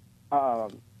Spirit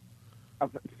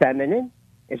feminine?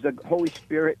 Is the Holy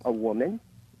Spirit a woman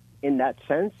in that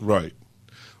sense? Right.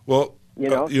 Well,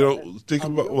 think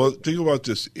about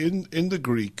this. In the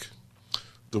Greek,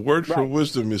 the word for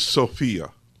wisdom is Sophia,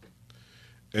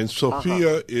 and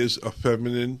Sophia is a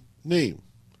feminine name,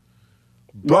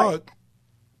 but.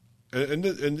 And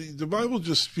the Bible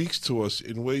just speaks to us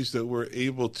in ways that we're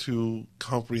able to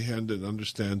comprehend and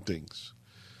understand things.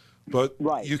 But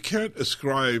you can't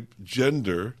ascribe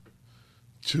gender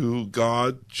to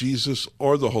God, Jesus,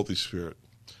 or the Holy Spirit.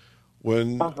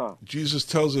 When Jesus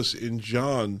tells us in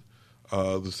John,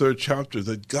 the 3rd chapter,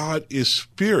 that God is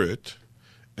spirit,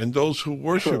 and those who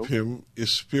worship Him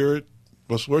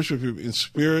must worship Him in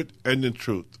spirit and in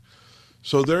truth.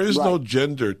 So there is no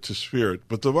gender to spirit,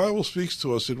 but the Bible speaks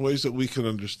to us in ways that we can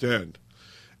understand.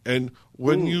 And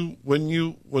when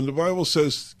the Bible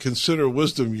says consider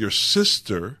wisdom your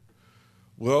sister,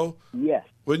 well,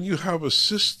 when you have a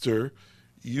sister,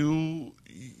 you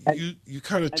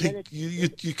kind of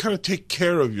take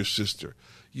care of your sister.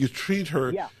 You treat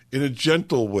her in a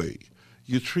gentle way.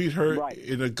 You treat her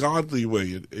in a godly way.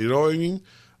 You know what I mean?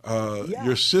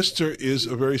 Your sister is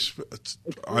a very.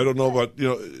 I don't know about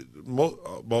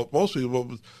most people.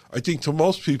 But I think to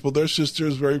most people, their sister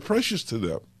is very precious to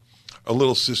them, a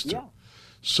little sister. Yeah.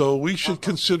 So we should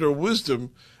consider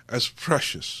wisdom as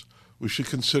precious. We should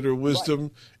consider wisdom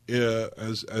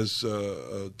as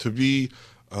to be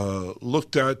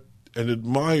looked at and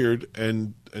admired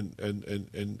and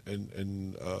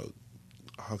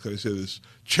how can I say this?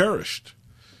 Cherished.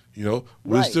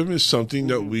 Wisdom is something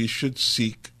that we should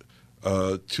seek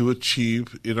to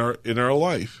achieve in our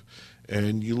life,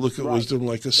 and you look at wisdom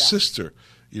like a sister.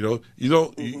 You don't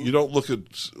look at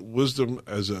wisdom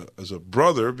as a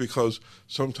brother, because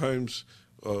sometimes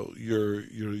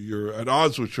you're at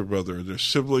odds with your brother. There's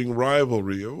sibling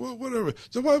rivalry or whatever.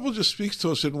 The Bible just speaks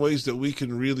to us in ways that we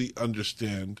can really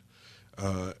understand,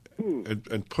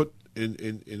 and put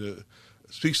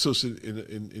speaks to us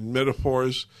in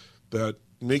metaphors that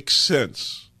makes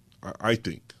sense, I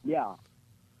think. Yeah.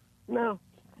 No,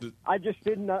 I just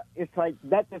didn't. It's like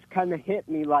that just kind of hit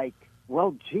me like,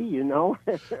 well, gee,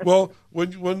 Well,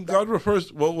 when God refers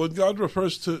to when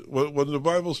the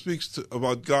Bible speaks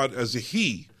about God as a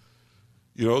He,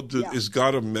 is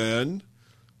God a man?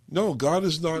 No, God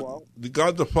is not. Well,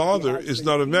 God the Father he has is been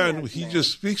not a seen man. as He man.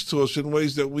 just speaks to us in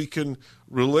ways that we can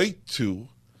relate to,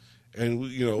 and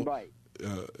Right.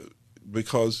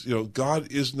 because God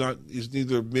is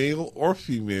neither male or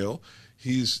female.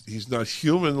 He's not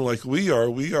human like we are.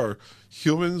 We are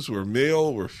humans. We're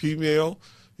male. We're female.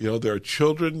 There are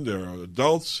children. There are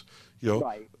adults.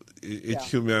 Right.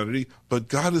 It's humanity. But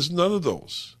God is none of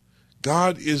those.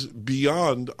 God is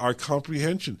beyond our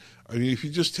comprehension. I mean, if you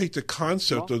just take the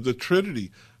concept of the Trinity,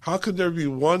 how can there be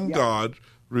one God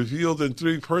revealed in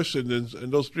three persons,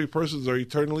 and those three persons are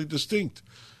eternally distinct?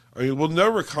 I mean, we'll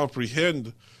never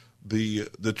comprehend the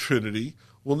Trinity.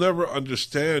 We'll never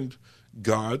understand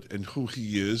God and who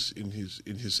He is in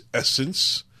His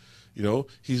essence.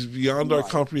 He's beyond our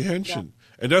comprehension,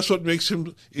 and that's what makes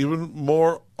Him even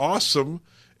more awesome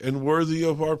and worthy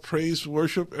of our praise,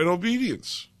 worship, and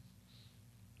obedience.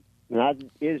 That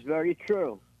is very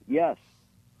true. Yes.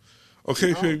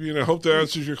 Okay, Fabian, I hope that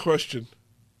answers your question.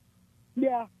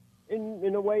 Yeah,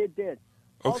 in a way it did.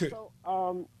 Okay.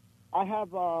 Also, I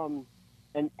have an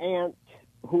aunt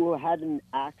who had an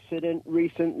accident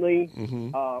recently.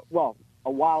 Mm-hmm. A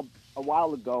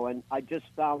while ago, and I just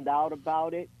found out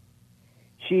about it.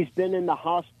 She's been in the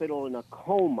hospital in a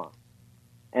coma,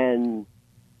 and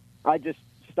I just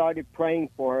started praying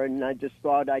for her, and I just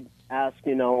thought I'd ask,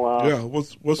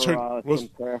 What's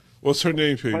her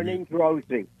name, Fabian? Her name's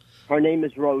Rosie. Her name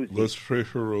is Rosie. Let's pray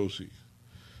for Rosie.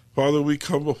 Father, we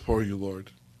come before you,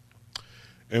 Lord,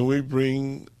 and we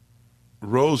bring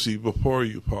Rosie before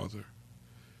you, Father,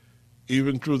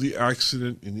 even through the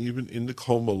accident and even in the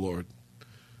coma, Lord.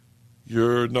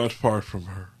 You're not far from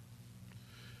her.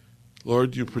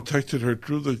 Lord, you protected her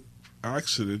through the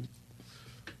accident,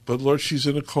 but Lord, she's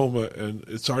in a coma, and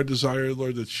it's our desire,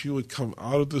 Lord, that she would come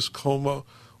out of this coma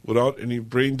without any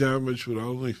brain damage,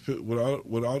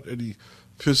 without any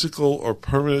physical or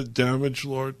permanent damage,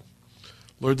 Lord.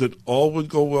 Lord, that all would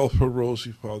go well for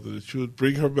Rosie, Father, that you would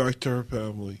bring her back to her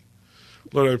family.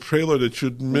 Lord, I pray, Lord, that you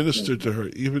would minister to her,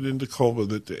 even in the coma,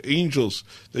 that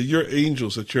your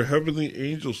heavenly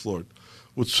angels, Lord,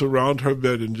 would surround her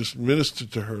bed and just minister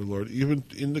to her, Lord, even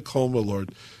in the coma,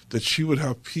 Lord, that she would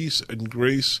have peace and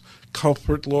grace,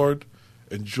 comfort, Lord,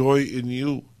 and joy in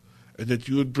you, and that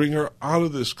you would bring her out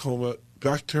of this coma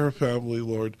back to her family,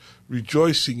 Lord,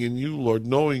 rejoicing in you, Lord,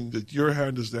 knowing that your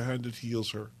hand is the hand that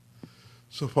heals her.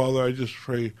 So, Father, I just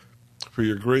pray for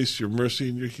your grace, your mercy,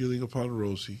 and your healing upon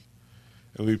Rosie.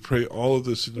 And we pray all of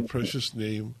this in the precious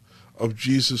name of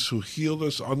Jesus, who healed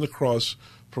us on the cross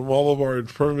from all of our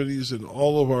infirmities and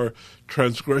all of our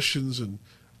transgressions. And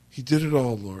he did it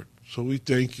all, Lord. So we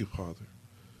thank you, Father.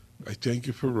 I thank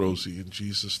you for Rosie in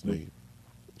Jesus' name.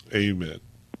 Amen.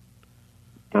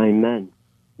 Amen.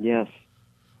 Yes.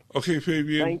 Okay,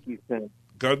 Fabian. Thank you, Sam.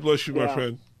 God bless you, my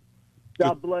friend.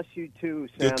 God bless you too,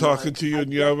 Sam. Good talking to you,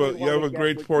 and you have a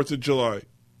great 4th of July.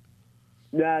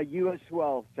 Yeah, you as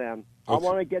well, Sam. Okay. I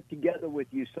want to get together with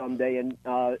you someday and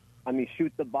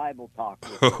shoot the Bible talk.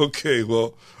 Okay,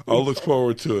 well, I'll look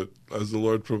forward to it as the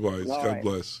Lord provides. All God right.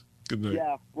 bless. Good night.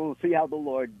 Yeah, we'll see how the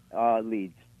Lord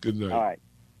leads. Good night. All right.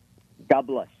 God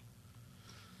bless.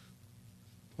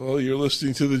 Well, you're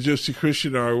listening to the Gypsy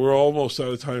Christian Hour. We're almost out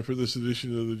of time for this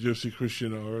edition of the Gypsy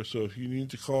Christian Hour, so if you need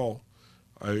to call,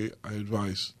 I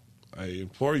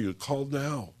implore you to call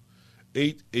now.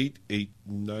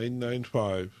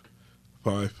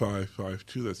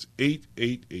 888-995-5552. That's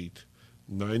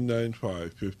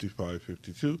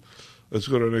 888-995-5552. Let's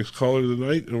go to our next caller of the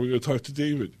night, and we're going to talk to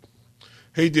David.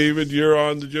 Hey, David, you're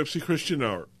on the Gypsy Christian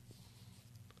Hour.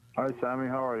 Hi, Sammy.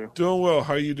 How are you? Doing well.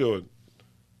 How are you doing?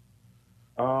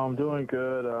 I'm doing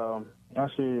good.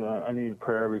 Actually, I need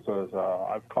prayer because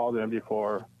I've called in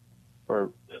before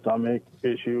for stomach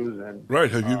issues and.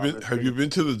 Right. Have you been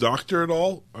to the doctor at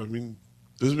all? I mean,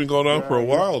 this has been going on for a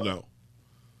while now.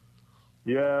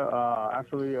 Yeah.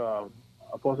 Actually, I'm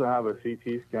supposed to have a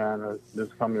CT scan this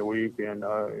coming week, and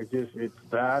it's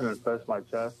bad and affects my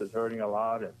chest. It's hurting a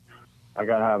lot, and I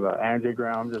gotta have an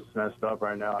angiogram just messed up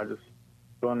right now. I just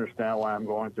don't understand why I'm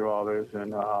going through all this,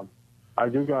 and I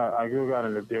do got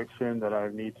an addiction that I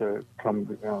need to come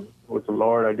with the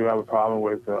Lord. I do have a problem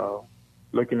with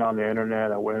looking on the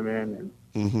internet at women,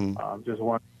 and just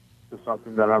want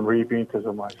something that I'm reaping because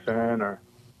of my sin, or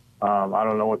I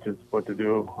don't know what to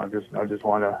do. I just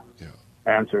want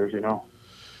answers,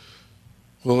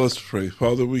 Well, let's pray.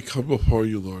 Father, we come before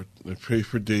you, Lord. I pray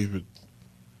for David.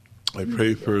 I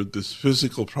pray for this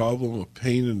physical problem of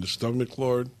pain in the stomach,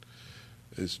 Lord.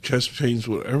 His chest pains,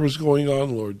 whatever's going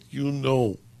on, Lord, you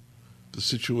know the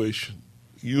situation.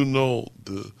 You know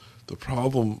the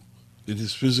problem in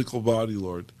his physical body,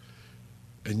 Lord.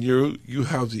 And you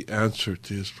have the answer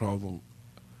to his problem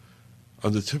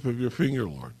on the tip of your finger,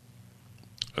 Lord.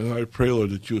 And I pray, Lord,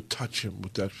 that you would touch him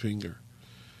with that finger.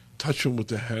 Touch him with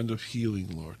the hand of healing,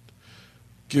 Lord.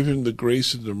 Give him the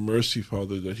grace and the mercy,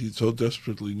 Father, that he so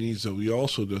desperately needs, that we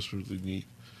also desperately need.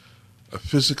 A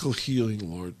physical healing,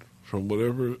 Lord, from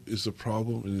whatever is the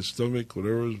problem in his stomach,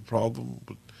 whatever is the problem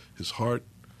with his heart.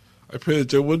 I pray that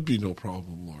there would be no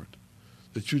problem, Lord,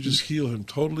 that you just heal him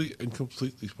totally and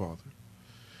completely, Father.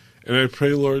 And I pray,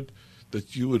 Lord,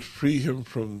 that you would free him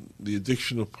from the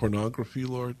addiction of pornography,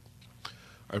 Lord.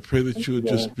 I pray that you would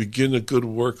just begin a good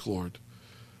work, Lord,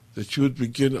 that you would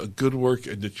begin a good work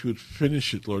and that you would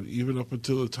finish it, Lord, even up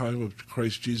until the time of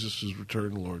Christ Jesus'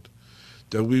 return, Lord,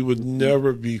 that we would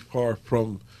never be far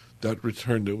from that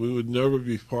return, that we would never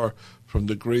be far from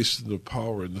the grace and the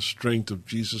power and the strength of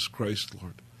Jesus Christ,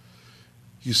 Lord.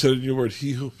 You said in your word,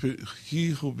 he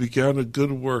who began a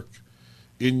good work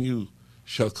in you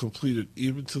shall complete it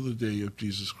even to the day of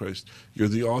Jesus Christ. You're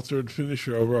the author and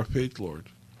finisher of our faith, Lord.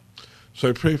 So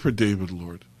I pray for David,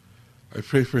 Lord. I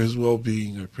pray for his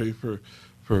well-being. I pray for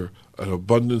an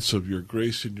abundance of your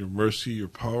grace and your mercy, your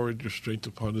power and your strength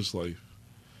upon his life.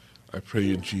 I pray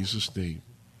in Jesus' name.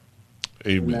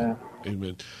 Amen.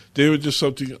 Amen. David, just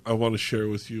something I want to share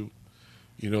with you.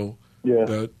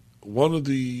 That one of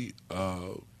the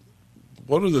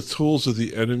tools of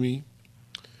the enemy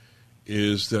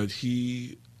is that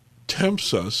he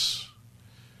tempts us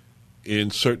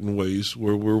in certain ways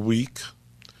where we're weak,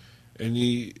 and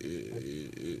he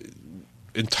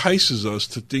entices us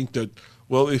to think that,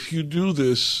 well, if you do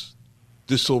this,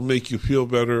 this will make you feel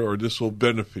better or this will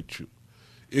benefit you.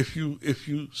 If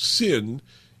you sin,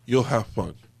 you'll have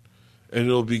fun and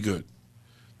it'll be good.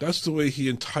 That's the way he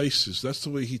entices. That's the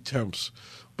way he tempts.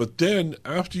 But then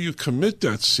after you commit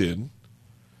that sin,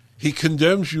 he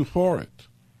condemns you for it.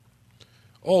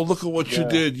 Oh, look at what you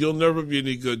did. You'll never be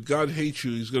any good. God hates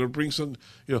you. He's going to bring some,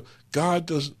 God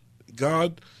doesn't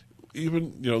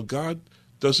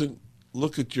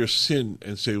look at your sin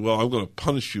and say, well, I'm going to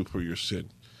punish you for your sin.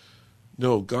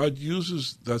 No, God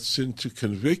uses that sin to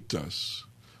convict us,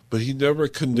 but he never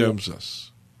condemns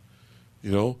us.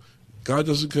 God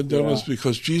doesn't condemn us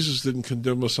because Jesus didn't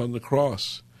condemn us on the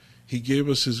cross. He gave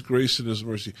us his grace and his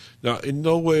mercy. Now, in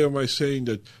no way am I saying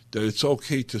that it's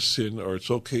okay to sin or it's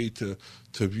okay to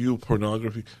view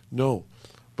pornography. No,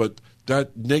 but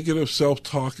that negative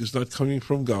self-talk is not coming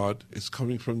from God. It's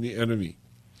coming from the enemy.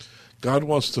 God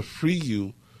wants to free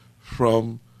you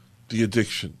from the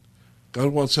addiction. God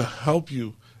wants to help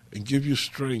you and give you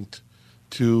strength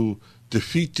to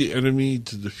defeat the enemy,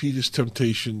 to defeat his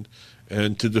temptation,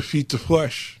 and to defeat the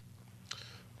flesh.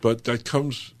 But that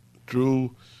comes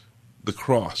through the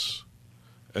cross.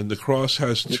 And the cross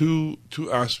has two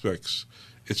aspects.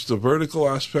 It's the vertical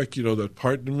aspect, that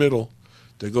part in the middle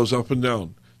that goes up and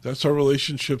down. That's our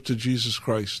relationship to Jesus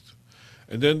Christ.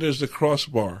 And then there's the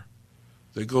crossbar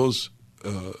that goes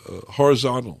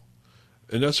horizontal.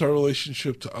 And that's our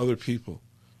relationship to other people,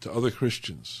 to other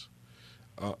Christians.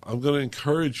 I'm going to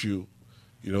encourage you,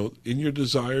 in your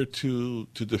desire to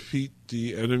defeat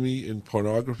the enemy in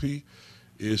pornography,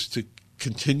 is to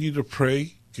continue to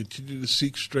pray, continue to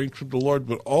seek strength from the Lord,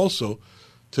 but also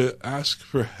to ask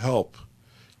for help.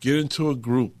 Get into a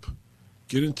group.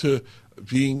 Get into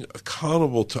being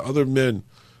accountable to other men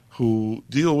who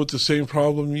deal with the same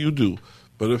problem you do,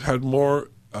 but have had more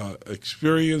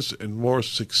experience and more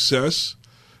success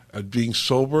at being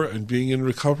sober and being in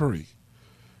recovery.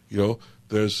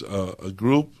 There's a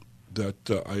group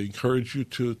that I encourage you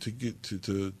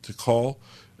to call.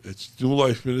 It's New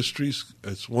Life Ministries.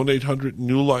 It's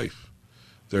 1-800-NEW-LIFE.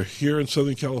 They're here in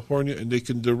Southern California, and they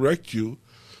can direct you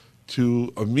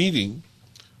to a meeting,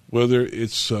 whether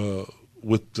it's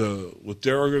with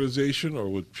their organization or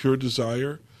with Pure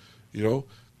Desire.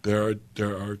 There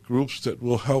are groups that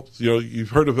will help.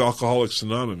 You've heard of Alcoholics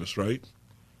Anonymous, right?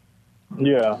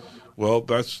 Yeah. Well,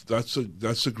 that's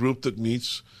a group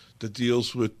that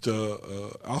deals with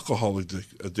alcohol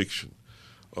addiction.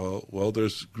 Well,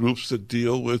 there's groups that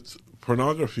deal with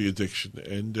pornography addiction,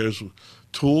 and there's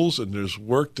tools and there's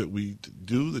work that we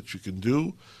do that you can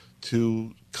do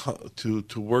to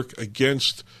work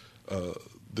against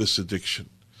this addiction,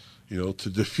 to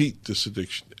defeat this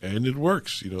addiction, and it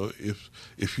works.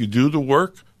 If you do the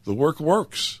work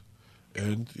works,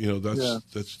 and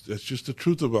that's just the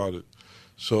truth about it.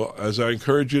 So, as I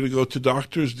encourage you to go to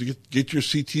doctors, to get your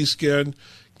CT scan,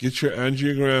 get your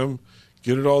angiogram,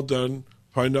 get it all done,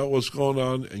 find out what's going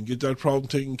on, and get that problem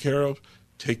taken care of.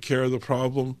 Take care of the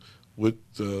problem with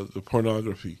the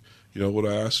pornography. What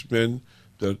I ask men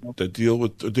that deal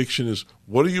with addiction is,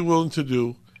 what are you willing to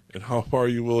do, and how far are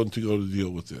you willing to go to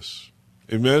deal with this?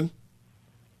 Amen?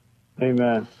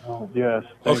 Amen. Oh, yes.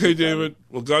 Okay, David.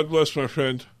 Well, God bless, my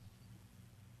friend.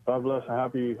 God bless and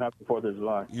happy 4th of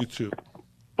July. You too.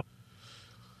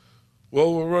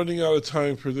 Well, we're running out of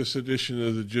time for this edition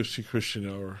of the Gypsy Christian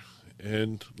Hour.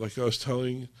 And like I was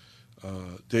telling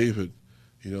David,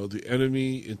 the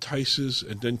enemy entices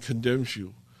and then condemns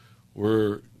you,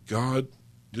 where God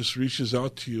just reaches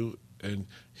out to you and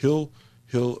he'll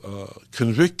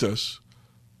convict us,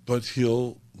 but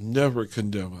he'll never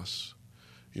condemn us.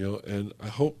 And I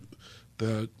hope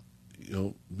that,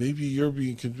 maybe you're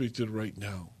being convicted right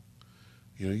now.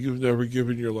 You've never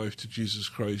given your life to Jesus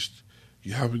Christ.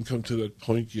 You haven't come to that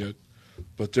point yet,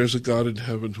 but there's a God in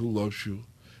heaven who loves you,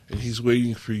 and he's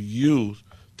waiting for you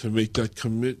to make that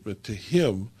commitment to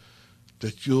him,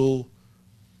 that you'll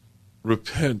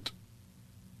repent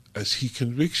as he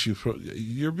convicts you.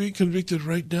 You're being convicted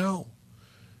right now.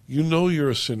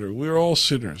 You're a sinner. We're all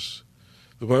sinners.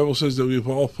 The Bible says that we've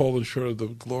all fallen short of the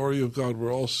glory of God.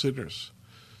 We're all sinners.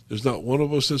 There's not one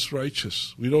of us that's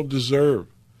righteous. We don't deserve.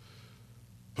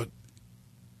 But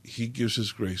he gives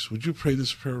his grace. Would you pray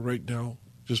this prayer right now,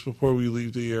 just before we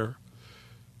leave the air?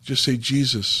 Just say,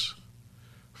 Jesus,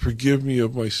 forgive me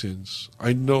of my sins.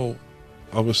 I know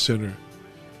I'm a sinner,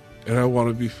 and I want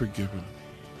to be forgiven.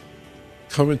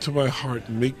 Come into my heart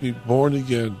and make me born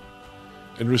again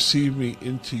and receive me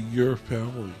into your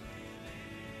family.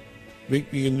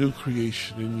 Make me a new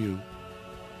creation in you.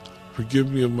 Forgive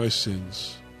me of my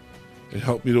sins and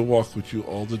help me to walk with you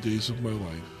all the days of my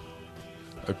life.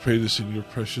 I pray this in your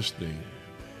precious name.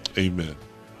 Amen.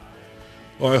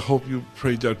 Well, I hope you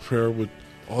prayed that prayer with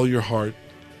all your heart,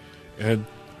 and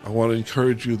I want to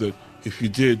encourage you that if you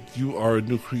did, you are a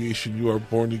new creation. You are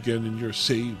born again and you're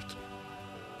saved.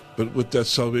 But with that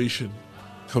salvation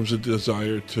comes a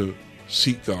desire to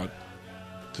seek God,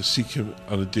 to seek him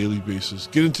on a daily basis.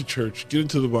 Get into church, get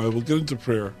into the Bible, get into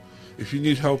prayer. If you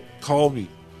need help, call me.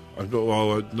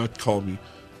 Not call me.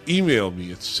 Email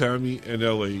me at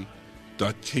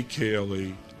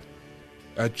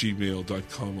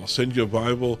sammynla.kkla@gmail.com. I'll send you a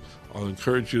Bible. I'll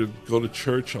encourage you to go to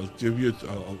church. I'll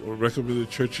recommend a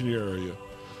church in your area.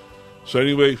 So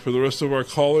anyway, for the rest of our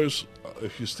callers,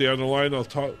 if you stay on the line, I'll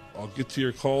get to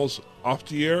your calls off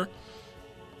the air.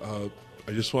 I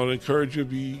just want to encourage you to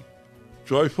be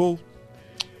joyful,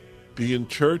 be in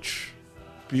church,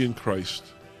 be in Christ.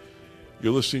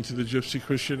 You're listening to the Gypsy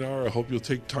Christian Hour. I hope you'll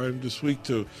take time this week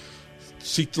to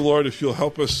seek the Lord. If you'll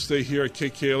help us stay here at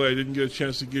KKLA. I didn't get a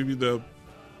chance to give you the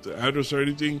address or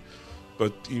anything,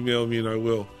 but email me and I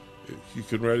will. If you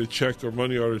can write a check or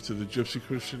money order to the Gypsy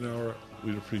Christian Hour,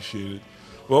 we'd appreciate it.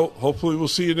 Well, hopefully we'll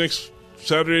see you next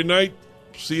Saturday night.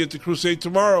 See you at the crusade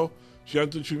tomorrow.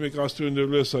 God bless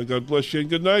you and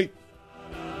good night.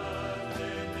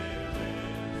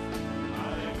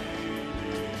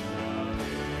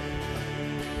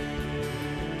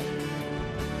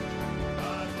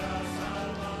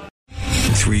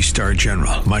 Three-star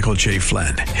General Michael J.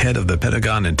 Flynn, head of the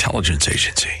Pentagon Intelligence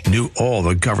Agency, knew all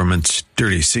the government's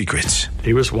dirty secrets.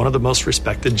 He was one of the most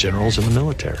respected generals in the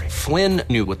military. Flynn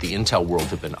knew what the intel world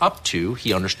had been up to.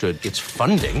 He understood its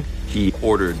funding. He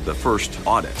ordered the first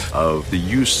audit of the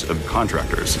use of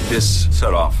contractors. This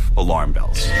set off alarm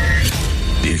bells.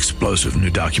 The explosive new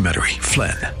documentary,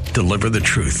 Flynn, Deliver the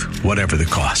Truth, Whatever the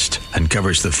Cost,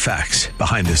 uncovers the facts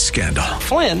behind this scandal.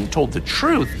 Flynn told the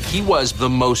truth. He was the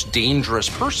most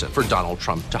dangerous person for Donald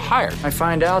Trump to hire. I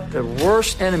find out the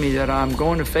worst enemy that I'm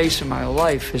going to face in my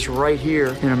life is right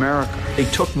here in America. They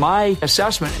took my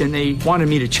assessment and they wanted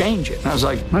me to change it. And I was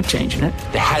like, I'm not changing it.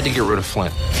 They had to get rid of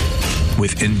Flynn.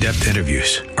 With in-depth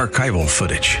interviews, archival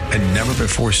footage, and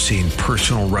never-before-seen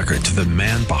personal records of the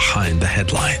man behind the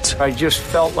headlines. I just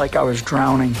felt like I was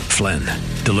drowning. Flynn,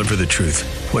 Deliver the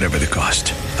Truth, Whatever the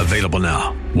Cost. Available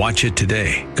now. Watch it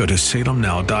today. Go to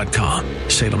salemnow.com.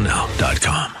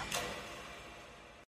 salemnow.com.